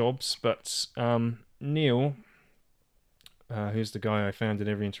startup jobs, but Neil, who's the guy I founded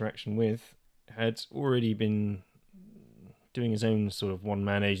Every Interaction with, had already been doing his own sort of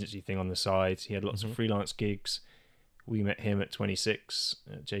one-man agency thing on the side. He had lots of freelance gigs. We met him at 26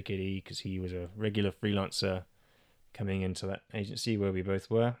 at JKD because he was a regular freelancer coming into that agency where we both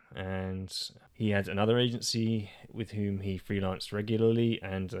were, and he had another agency with whom he freelanced regularly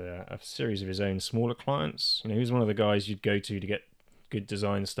and a series of his own smaller clients. He was one of the guys you'd go to get good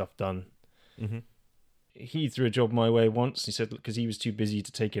design stuff done. He threw a job my way once. He said, because he was too busy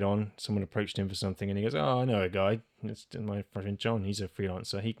to take it on, someone approached him for something, and he goes, I know a guy, it's my friend John, he's a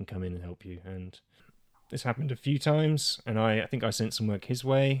freelancer, he can come in and help you. And this happened a few times, and I think I sent some work his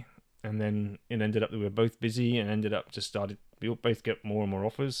way. And then it ended up that we were both busy, and we both get more and more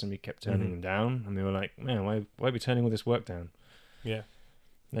offers, and we kept turning them down. And we were like, man, why are we turning all this work down? Yeah.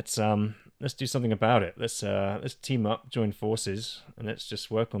 Let's do something about it. Let's team up, join forces, and let's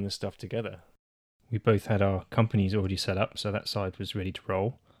just work on this stuff together. We both had our companies already set up, so that side was ready to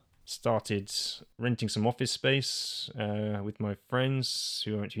roll. Started renting some office space with my friends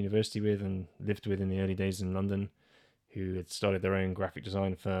who I went to university with and lived with in the early days in London, who had started their own graphic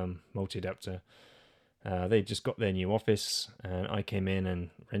design firm, Multi-Adapter. They just got their new office, and I came in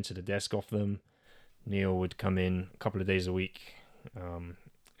and rented a desk off them. Neil would come in a couple of days a week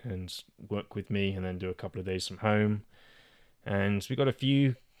and work with me, and then do a couple of days from home. And we got a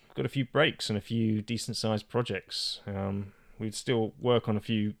few breaks and a few decent-sized projects. We'd still work on a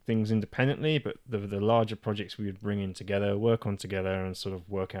few things independently, but the larger projects we would bring in together, work on together, and sort of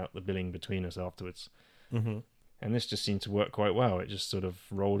work out the billing between us afterwards. And this just seemed to work quite well. It just sort of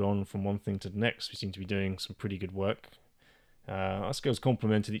rolled on from one thing to the next. We seemed to be doing some pretty good work. Our skills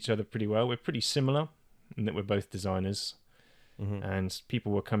complemented each other pretty well. We're pretty similar in that we're both designers. And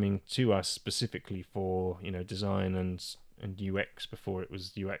people were coming to us specifically for, design and UX before it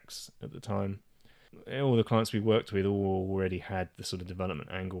was UX at the time. All the clients we worked with all already had the sort of development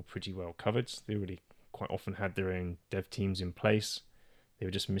angle pretty well covered. They already quite often had their own dev teams in place. They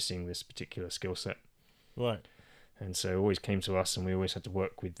were just missing this particular skill set. Right. And so always came to us, and we always had to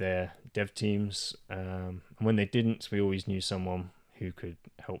work with their dev teams. And when they didn't, we always knew someone who could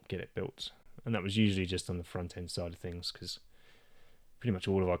help get it built. And that was usually just on the front end side of things, because pretty much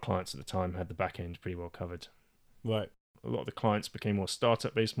all of our clients at the time had the back end pretty well covered. Right. A lot of the clients became more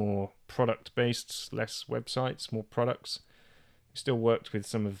startup based, more product based, less websites, more products. We still worked with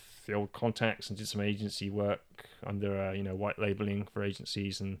some of the old contacts and did some agency work under white labeling for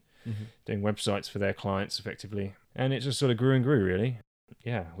agencies and doing websites for their clients effectively. And it just sort of grew and grew, really.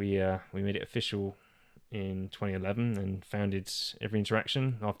 Yeah, we made it official in 2011 and founded Every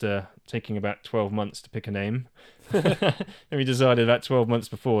Interaction after taking about 12 months to pick a name. And we decided about 12 months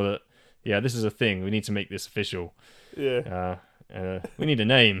before that, this is a thing. We need to make this official. Yeah. We need a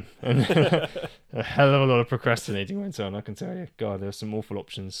name. And a hell of a lot of procrastinating went on, I can tell you. God, there were some awful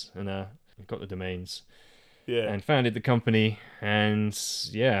options, and we got the domains. Yeah. And founded the company, and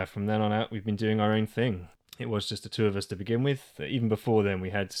yeah, from then on out, we've been doing our own thing. It was just the two of us to begin with. Even before then,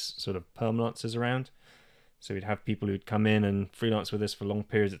 we had sort of permalancers around. So we'd have people who'd come in and freelance with us for long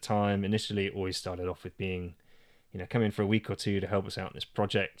periods of time. Initially, it always started off with being, come in for a week or two to help us out in this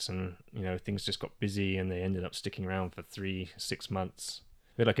project. And, things just got busy and they ended up sticking around for 3-6 months.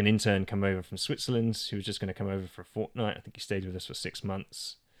 We had like an intern come over from Switzerland who was just going to come over for a fortnight. I think he stayed with us for 6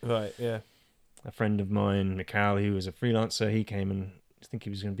 months. Right, yeah. A friend of mine, Mikhail, who was a freelancer, he came and I think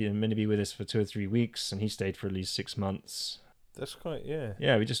he was going to be meant to be with us for 2 or 3 weeks, and he stayed for at least 6 months. That's quite, yeah.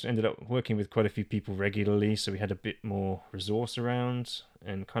 Yeah, we just ended up working with quite a few people regularly, so we had a bit more resource around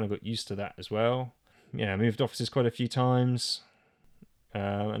and kind of got used to that as well. Yeah, moved offices quite a few times,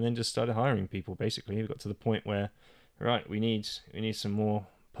 and then just started hiring people, basically. We got to the point where, right, we need some more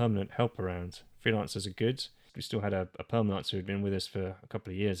permanent help around. Freelancers are good. We still had a permanencer who had been with us for a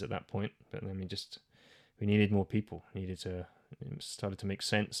couple of years at that point, but then we needed more people. It started to make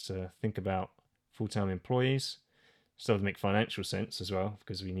sense to think about full-time employees. Started to make financial sense as well,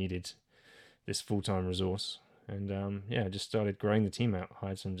 because we needed this full-time resource. And just started growing the team out.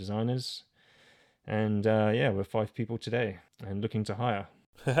 Hired some designers, and we're 5 people today and looking to hire.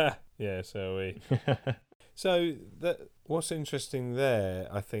 Yeah, so are we. So what's interesting there,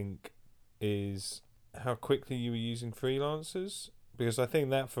 I think, is how quickly you were using freelancers, because I think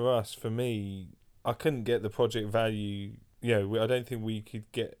that for me, I couldn't get the project value. I don't think we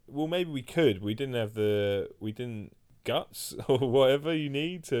could get. Well, maybe we could. We didn't guts or whatever you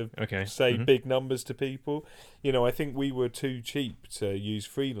need to say big numbers to people. I think we were too cheap to use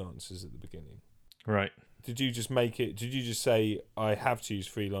freelancers at the beginning. Right. Did you just say, I have to use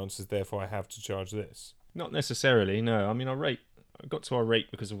freelancers, therefore I have to charge this? Not necessarily, no. I mean, I got to our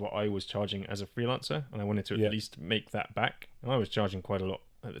rate because of what I was charging as a freelancer, and I wanted to at least make that back. And I was charging quite a lot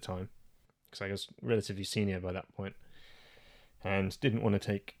at the time, because I was relatively senior by that point and didn't want to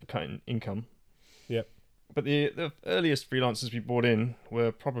take a cut in income. Yep. But the earliest freelancers we brought in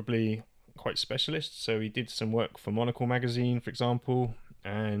were probably quite specialist. So we did some work for Monocle magazine, for example,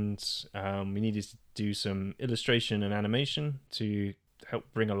 and we needed to do some illustration and animation to help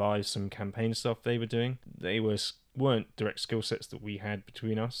bring alive some campaign stuff they were doing. They weren't direct skill sets that we had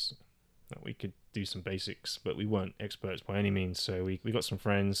between us. We could do some basics, but we weren't experts by any means. So we got some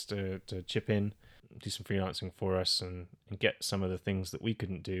friends to chip in, do some freelancing for us, and get some of the things that we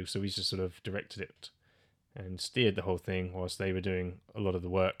couldn't do. So we just sort of directed it and steered the whole thing whilst they were doing a lot of the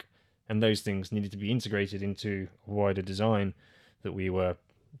work. And those things needed to be integrated into a wider design that we were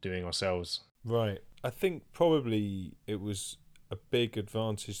doing ourselves. Right. I think probably it was a big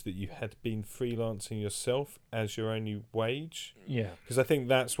advantage that you had been freelancing yourself as your only wage. Yeah. Because I think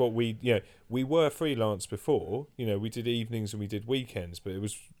that's what we were freelance before. We did evenings and we did weekends, but it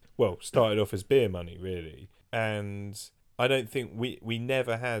was, started off as beer money, really. And I don't think we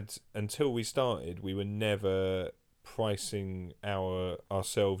never had, until we started, we were never pricing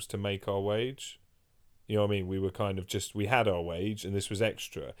ourselves to make our wage. You know what I mean? We were kind of we had our wage and this was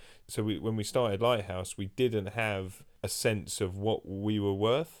extra. So when we started Lighthouse, we didn't have a sense of what we were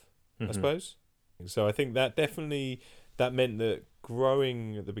worth, I suppose. So I think that meant that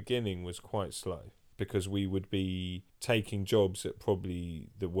growing at the beginning was quite slow, because we would be taking jobs that probably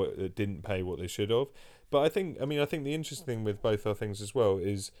that didn't pay what they should have. But I think the interesting thing with both our things as well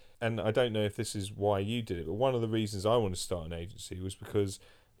is, and I don't know if this is why you did it, but one of the reasons I wanted to start an agency was because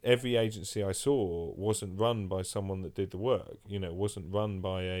every agency I saw wasn't run by someone that did the work. Wasn't run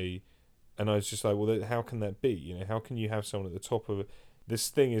by and I was just like, well, how can that be? How can you have someone at the top of it? This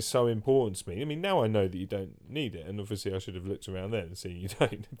thing is so important to me. I mean, now I know that you don't need it, and obviously I should have looked around then and seen you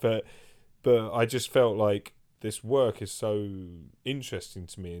don't. But I just felt like this work is so interesting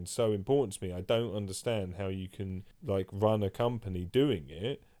to me and so important to me. I don't understand how you can run a company doing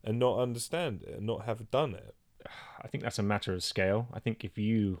it and not understand it and not have done it. I think that's a matter of scale. I think if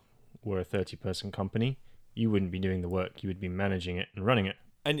you were a 30-person company, you wouldn't be doing the work. You would be managing it and running it.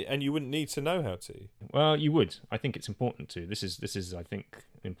 And you wouldn't need to know how to. Well, you would. I think it's important to. This is I think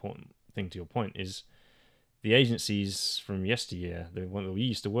an important thing to your point is the agencies from yesteryear, the one that we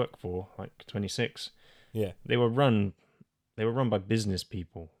used to work for, like 26. Yeah. They were run by business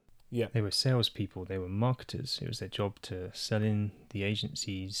people. Yeah. They were salespeople. They were marketers. It was their job to sell in the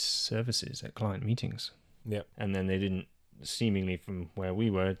agency's services at client meetings. Yeah. And then they didn't, seemingly from where we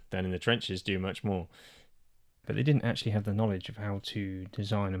were down in the trenches, do much more. But they didn't actually have the knowledge of how to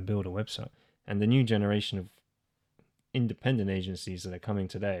design and build a website. And the new generation of independent agencies that are coming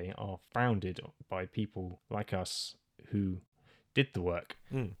today are founded by people like us who did the work,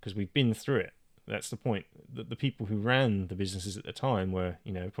 because we've been through it. That's the point. The people who ran the businesses at the time were,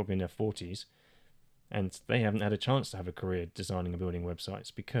 probably in their 40s, and they haven't had a chance to have a career designing and building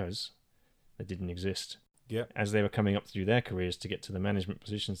websites because they didn't exist. Yeah. As they were coming up through their careers to get to the management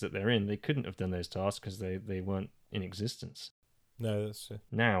positions that they're in, they couldn't have done those tasks because they weren't in existence. No, that's true.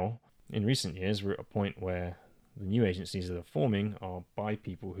 Now, in recent years, we're at a point where the new agencies that are forming are by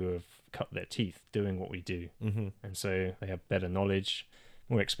people who have cut their teeth doing what we do. Mm-hmm. And so they have better knowledge,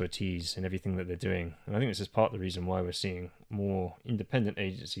 more expertise in everything that they're doing. And I think this is part of the reason why we're seeing more independent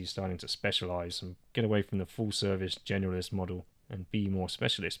agencies starting to specialize and get away from the full service generalist model and be more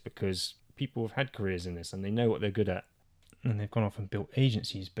specialist, because people have had careers in this and they know what they're good at. And they've gone off and built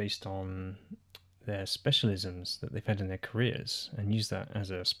agencies based on their specialisms that they've had in their careers and use that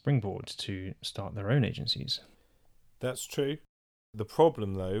as a springboard to start their own agencies. That's true. The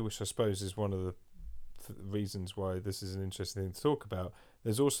problem, though, which I suppose is one of the reasons why this is an interesting thing to talk about,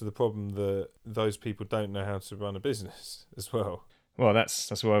 there's also the problem that those people don't know how to run a business as well. Well,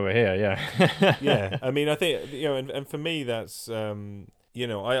 that's why we're here, yeah. Yeah, I mean, I think, and for me, that's, I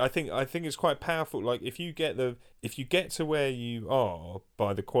think it's quite powerful. Like, if you get to where you are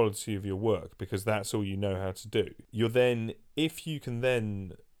by the quality of your work, because that's all you know how to do, if you can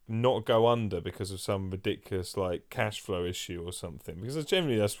then not go under because of some ridiculous like cash flow issue or something, because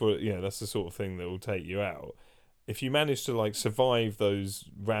generally that's the sort of thing that will take you out. If you manage to like survive those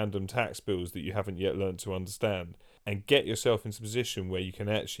random tax bills that you haven't yet learned to understand and get yourself into a position where you can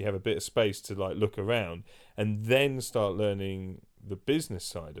actually have a bit of space to like look around and then start learning the business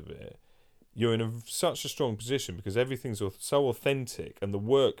side of it, you're in such a strong position because everything's so authentic and the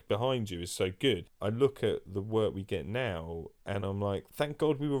work behind you is so good. I look at the work we get now and I'm like, thank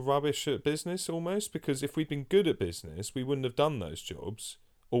God we were rubbish at business almost, because if we'd been good at business, we wouldn't have done those jobs,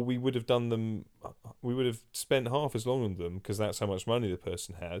 or we would have done them, we would have spent half as long on them because that's how much money the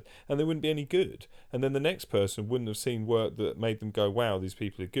person had, and they wouldn't be any good. And then the next person wouldn't have seen work that made them go, wow, these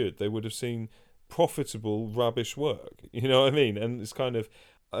people are good. They would have seen profitable rubbish work. You know what I mean? And it's kind of,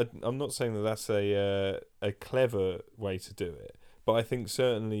 I'm not saying that that's a clever way to do it, but I think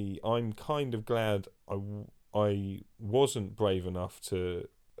certainly I'm kind of glad I wasn't brave enough to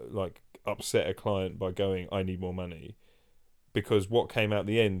like upset a client by going, I need more money, because what came out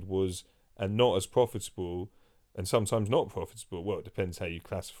the end was not as profitable, and sometimes not profitable. Well, it depends how you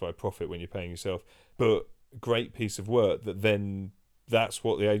classify profit when you're paying yourself, but great piece of work that's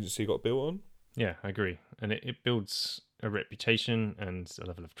what the agency got built on. Yeah, I agree. And it builds a reputation and a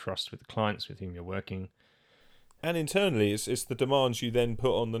level of trust with the clients with whom you're working. And internally, it's the demands you then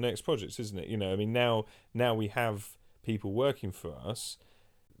put on the next projects, isn't it? I mean, now we have people working for us.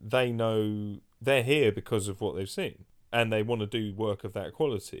 They know they're here because of what they've seen, and they want to do work of that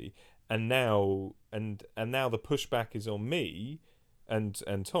quality. And now the pushback is on me and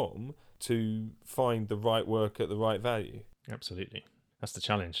Tom to find the right work at the right value. Absolutely. That's the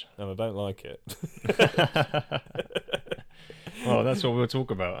challenge. And I don't like it. Well, that's what we'll talk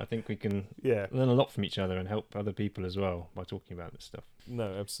about. I think we can learn a lot from each other and help other people as well by talking about this stuff.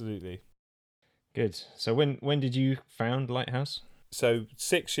 No, absolutely. Good. So when did you found Lighthouse? So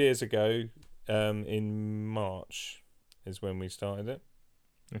 6 years ago, in March is when we started it.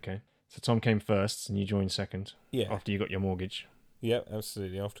 Okay. So Tom came first and you joined second. Yeah. After you got your mortgage. Yeah,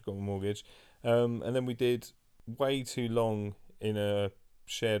 absolutely. After I got my mortgage. And then we did way too long in a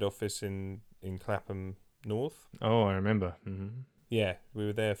shared office in Clapham North. Oh, I remember. Mm-hmm. Yeah, we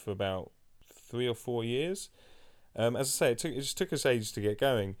were there for about 3 or 4 years. As I say, it just took us ages to get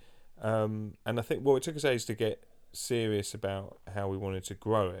going. And I think, it took us ages to get serious about how we wanted to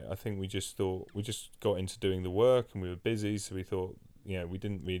grow it. I think we just got into doing the work and we were busy, so we thought, we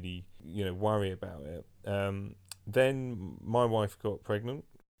didn't really, worry about it. Then my wife got pregnant,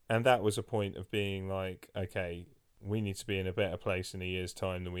 and that was a point of being like, okay, we need to be in a better place in a year's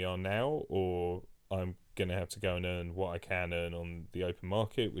time than we are now, or I'm going to have to go and earn what I can earn on the open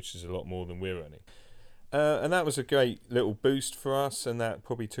market, which is a lot more than we're earning. And that was a great little boost for us, and that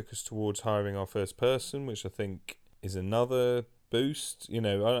probably took us towards hiring our first person, which I think is another boost. And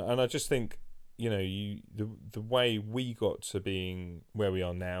I just think, the way we got to being where we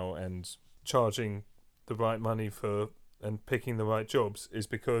are now and charging the right money for and picking the right jobs is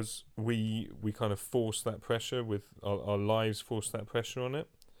because we kind of forced that pressure with our lives, forced that pressure on it.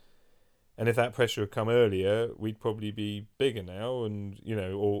 And if that pressure had come earlier, we'd probably be bigger now, and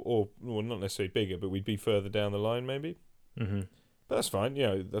or not necessarily bigger, but we'd be further down the line maybe. Mm-hmm. But that's fine.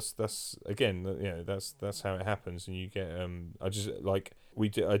 That's again, that's how it happens. And you get we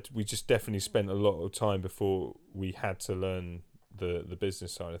just definitely spent a lot of time before we had to learn the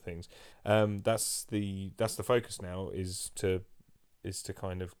business side of things. That's the focus now, is to is to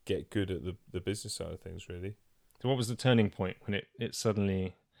kind of get good at the business side of things, really. So what was the turning point when it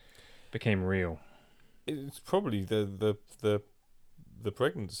suddenly became real? It's probably the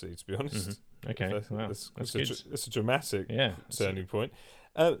pregnancy, to be honest. Mm-hmm. Okay, that's good. It's a dramatic turning point.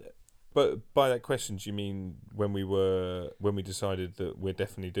 But by that question, do you mean when we decided that we're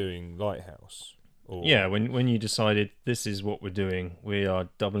definitely doing Lighthouse? Or... Yeah, when you decided this is what we're doing, we are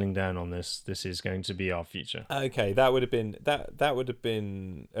doubling down on this. This is going to be our future. Okay, that would have been that would have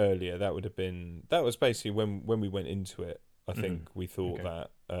been earlier. That was basically when we went into it. I think we thought that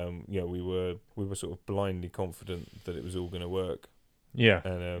we were sort of blindly confident that it was all going to work. Yeah,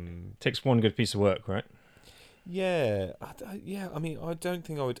 and takes one good piece of work, right? Yeah, I mean, I don't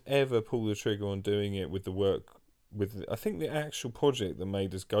think I would ever pull the trigger on doing it with the work. I think the actual project that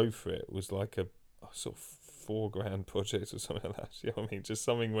made us go for it was like a sort of $4,000 project or something like that. You know what I mean? Just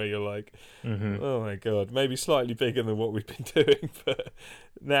something where you're like, oh my god, maybe slightly bigger than what we've been doing, but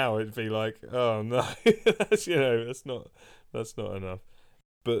now it'd be like, oh no, that's not enough.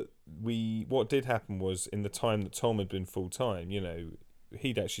 But what did happen was, in the time that Tom had been full time,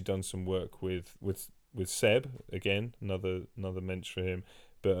 he'd actually done some work with Seb, again, another mensch for him,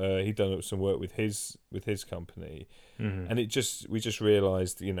 but he'd done some work with his company, and we just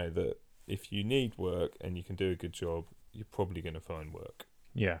realised, that if you need work and you can do a good job, you're probably going to find work.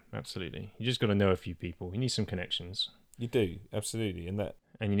 Yeah, absolutely. You just got to know a few people. You need some connections. You do, absolutely, and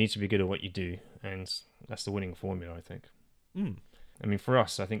you need to be good at what you do, and that's the winning formula, I think. I mean, for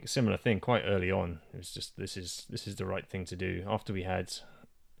us, I think a similar thing quite early on. It was just this is the right thing to do. After we had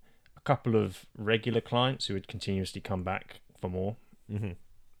a couple of regular clients who would continuously come back for more,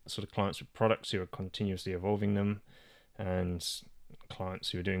 sort of clients with products who are continuously evolving them, and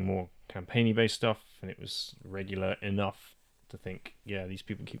clients who are doing more campaign based stuff, and it was regular enough to think, yeah, these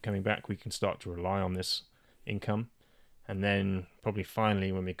people keep coming back, we can start to rely on this income. And then probably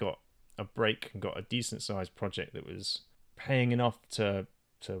finally, when we got a break and got a decent sized project that was paying enough to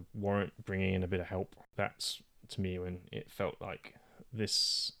warrant bringing in a bit of help, that's to me when it felt like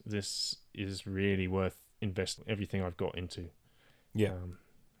this is really worth investing everything I've got into. It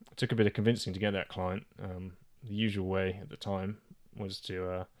took a bit of convincing to get that client. The usual way at the time was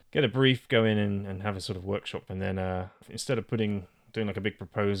to get a brief, go in and have a sort of workshop, and then instead of doing like a big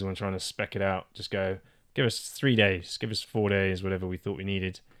proposal and trying to spec it out, just go, give us 3 days, give us 4 days, whatever we thought we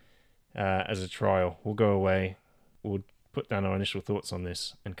needed as a trial. We'll go away, we'll put down our initial thoughts on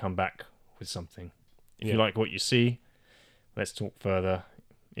this and come back with something. If you like what you see, let's talk further.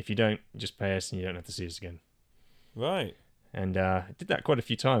 If you don't, just pay us and you don't have to see us again. Right. And did that quite a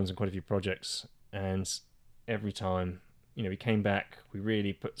few times on quite a few projects, and every time, we came back, we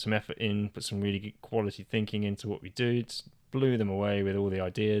really put some effort in, put some really good quality thinking into what we do, just blew them away with all the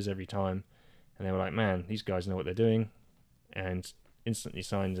ideas every time, and they were like, man, these guys know what they're doing, and instantly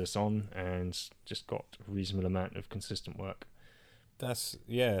signed us on and just got a reasonable amount of consistent work. That's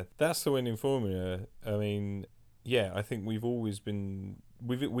the winning formula. I mean, I think we've always been,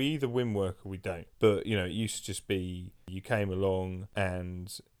 we either win work or we don't. But, it used to just be, you came along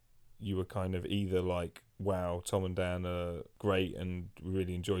and you were kind of either like, wow, Tom and Dan are great and we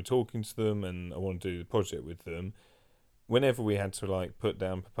really enjoy talking to them and I want to do the project with them. Whenever we had to like put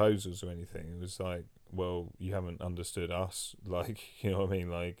down proposals or anything, it was like, well, you haven't understood us. Like, you know what I mean?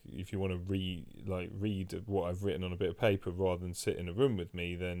 Like, if you want to read what I've written on a bit of paper rather than sit in a room with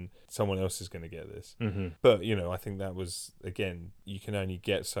me, then someone else is going to get this. But, I think that was, again, you can only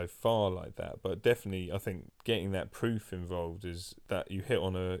get so far like that. But definitely, I think getting that proof involved is that you hit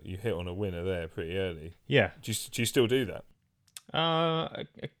on a winner there pretty early. Yeah. Do you still do that?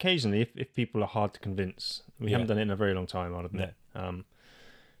 Occasionally, if people are hard to convince. We haven't done it in a very long time, I'll admit. No.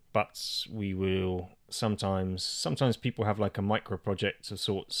 But we will sometimes people have like a micro project of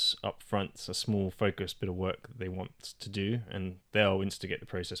sorts up front, a small focused bit of work that they want to do, and they'll instigate the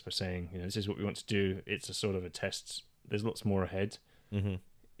process by saying, this is what we want to do. It's a sort of a test. There's lots more ahead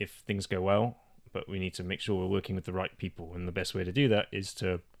if things go well, but we need to make sure we're working with the right people, and the best way to do that is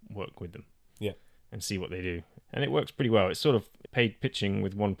to work with them. Yeah. And see what they do. And it works pretty well. It's sort of paid pitching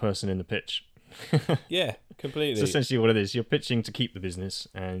with one person in the pitch. Yeah, completely. It's essentially what it is. You're pitching to keep the business,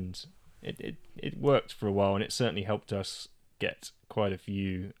 and it worked for a while, and it certainly helped us get quite a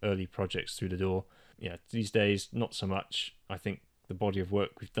few early projects through the door. Yeah, these days, not so much. I think the body of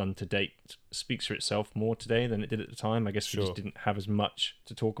work we've done to date speaks for itself more today than it did at the time. I guess we just didn't have as much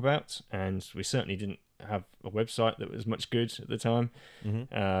to talk about, and we certainly didn't have a website that was much good at the time.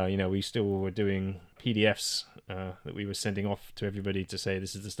 We still were doing PDFs that we were sending off to everybody to say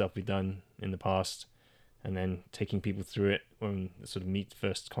this is the stuff we've done in the past, and then taking people through it when sort of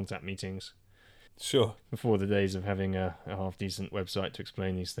first contact meetings. Sure. Before the days of having a half decent website to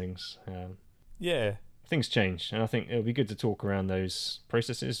explain these things. Yeah. Things change, and I think it'll be good to talk around those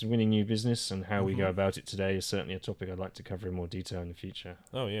processes, winning new business, and how we go about it today is certainly a topic I'd like to cover in more detail in the future.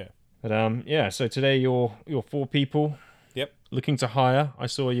 Oh, yeah. But yeah, so today you're 4 people. Yep. Looking to hire. I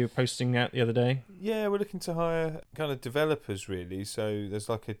saw you posting that the other day. Yeah, we're looking to hire kind of developers, really. So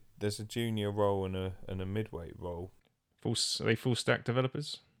there's a junior role and a midweight role. Are they full stack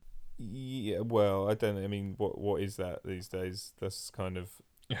developers? Yeah, well, I don't know. I mean, what is that these days? That's kind of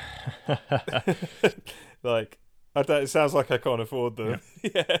like, I don't. It sounds like I can't afford them.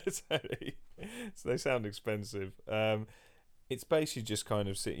 Yeah, totally. So they sound expensive. It's basically just kind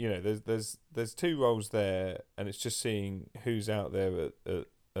of there's 2 roles there, and it's just seeing who's out there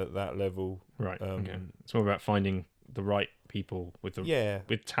at that level. Right. Okay. It's more about finding the right people with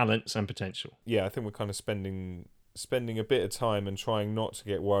talents and potential. Yeah, I think we're kind of spending a bit of time and trying not to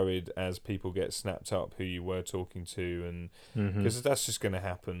get worried as people get snapped up who you were talking to, and because that's just going to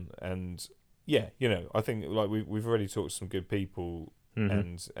happen. And yeah, I think like we've already talked to some good people,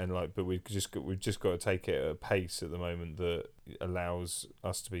 and like, but we've just got to take it at a pace at the moment that allows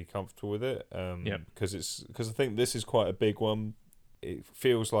us to be comfortable with it. Because I think this is quite a big one. It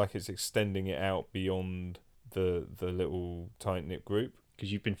feels like it's extending it out beyond the little tight knit group.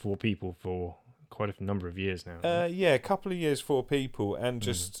 Because you've been 4 people for quite a number of years now. Yeah, a couple of years, 4 people, and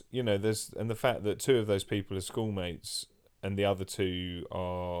just there's the fact that 2 of those people are schoolmates, and the other 2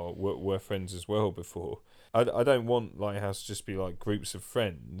 were friends as well before. I don't want Lighthouse to just be like groups of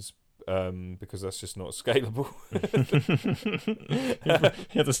friends, because that's just not scalable.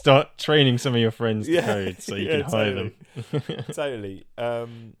 You have to start training some of your friends to code so you can hire them. Totally.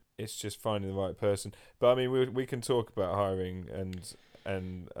 It's just finding the right person. But I mean, we can talk about hiring, and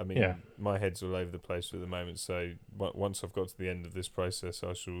I mean, my head's all over the place at the moment. So once I've got to the end of this process,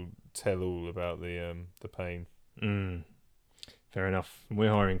 I shall tell all about the pain. Fair enough. We're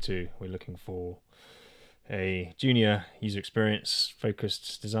hiring too. We're looking for a junior user experience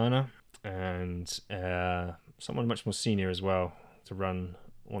focused designer and someone much more senior as well to run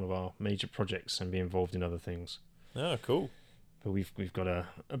one of our major projects and be involved in other things. Oh, cool. But we've got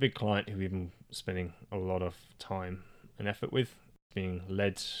a big client who we've been spending a lot of time and effort with, being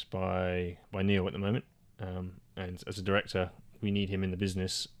led by Neil at the moment. And as a director, we need him in the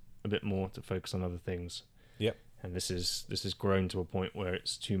business a bit more to focus on other things. Yep. And this has grown to a point where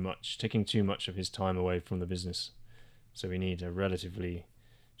it's taking too much of his time away from the business. So we need a relatively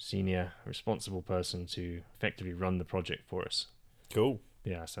senior, responsible person to effectively run the project for us. Cool.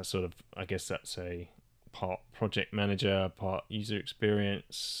 Yeah, so I guess that's a part project manager, part user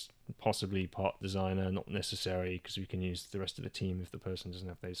experience, possibly part designer, not necessary, because we can use the rest of the team if the person doesn't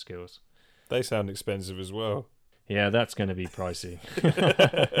have those skills. They sound expensive as well. Yeah, that's going to be pricey.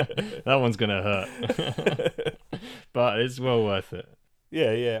 That one's going to hurt. But it's well worth it.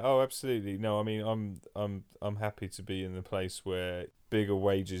 Yeah. Oh, absolutely. No, I mean, I'm happy to be in the place where bigger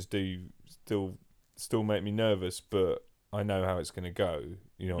wages do still make me nervous, but I know how it's going to go.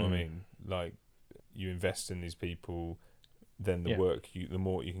 You know what I mean? Like, you invest in these people, then the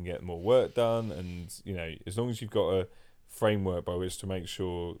more you can get more work done, and as long as you've got a framework by which to make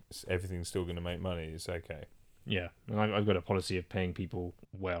sure everything's still going to make money, it's okay. Yeah, and I've got a policy of paying people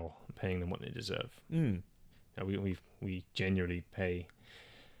well, paying them what they deserve. We genuinely pay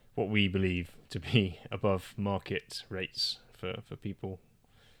what we believe to be above market rates for people,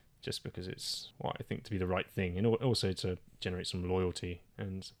 just because it's what I think to be the right thing, and also to generate some loyalty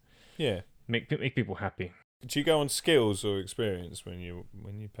and make people happy. Do you go on skills or experience when you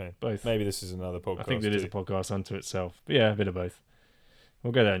pay? Both. Maybe this is another podcast. I think it is a podcast unto itself, but yeah, a bit of both.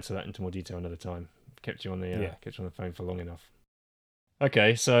 We'll go into more detail another time. Kept you on the phone for long enough.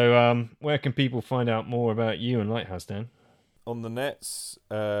 Okay, so where can people find out more about you and Lighthouse, Dan? On the nets,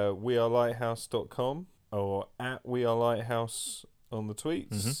 wearelighthouse.com or at wearelighthouse on the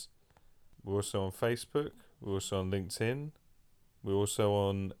tweets. We're also on Facebook. We're also on LinkedIn. We're also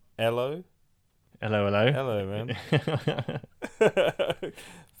on Ello. Hello, man.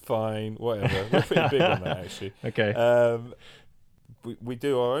 Fine, whatever. We're pretty big on that, actually. Okay. We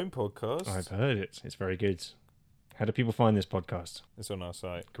do our own podcast. I've heard it. It's very good. How do people find this podcast? It's on our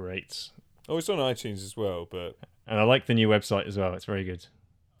site. Great. Oh, it's on iTunes as well, but... And I like the new website as well. It's very good.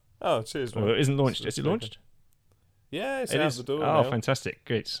 Oh, cheers, man. Well, it isn't launched. Is it launched? Yeah, it's out the door Oh, now. Fantastic.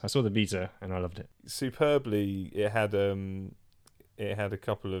 Great. I saw the beta and I loved it. Superbly, it had a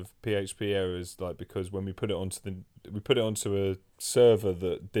couple of PHP errors, like, because when we put it onto a server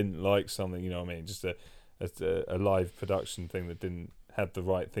that didn't like something, you know what I mean? Just a live production thing that didn't have the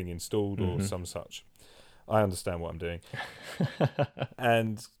right thing installed or some such. I understand what I'm doing.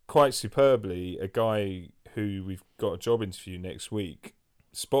 And quite superbly, a guy who we've got a job interview next week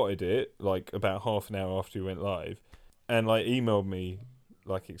spotted it like about half an hour after we went live, and like emailed me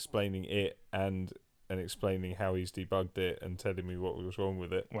like explaining it and explaining how he's debugged it and telling me what was wrong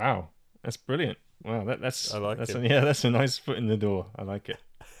with it. Wow, that's brilliant. Wow, that's I like that's it. that's a nice foot in the door. I like it.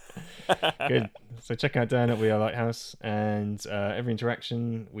 Good. So check out Dan at We Are Lighthouse, and Every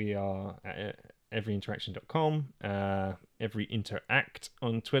Interaction. We are at everyinteraction.com. Every Interact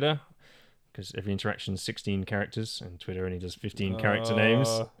on Twitter, because Every Interaction is 16 characters, and Twitter only does 15 character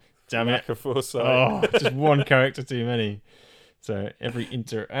names. Damn it! Lack of foresight. Oh, just one character too many. So Every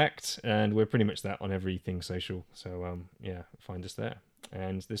Interact, and we're pretty much that on everything social. So yeah, find us there.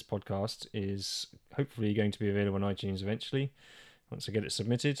 And this podcast is hopefully going to be available on iTunes eventually, once I get it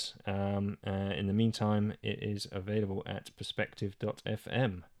submitted. In the meantime, it is available at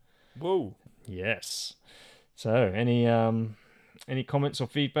perspective.fm. Whoa. Yes. So any comments or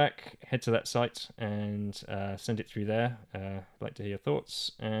feedback, head to that site and send it through there. I'd like to hear your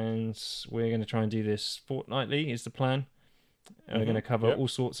thoughts. And we're going to try and do this fortnightly is the plan. We're going to cover all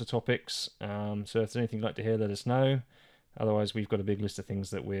sorts of topics. So if there's anything you'd like to hear, let us know. Otherwise, we've got a big list of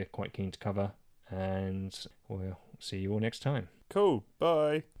things that we're quite keen to cover. And we'll see you all next time. Cool.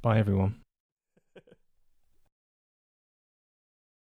 Bye. Bye, everyone.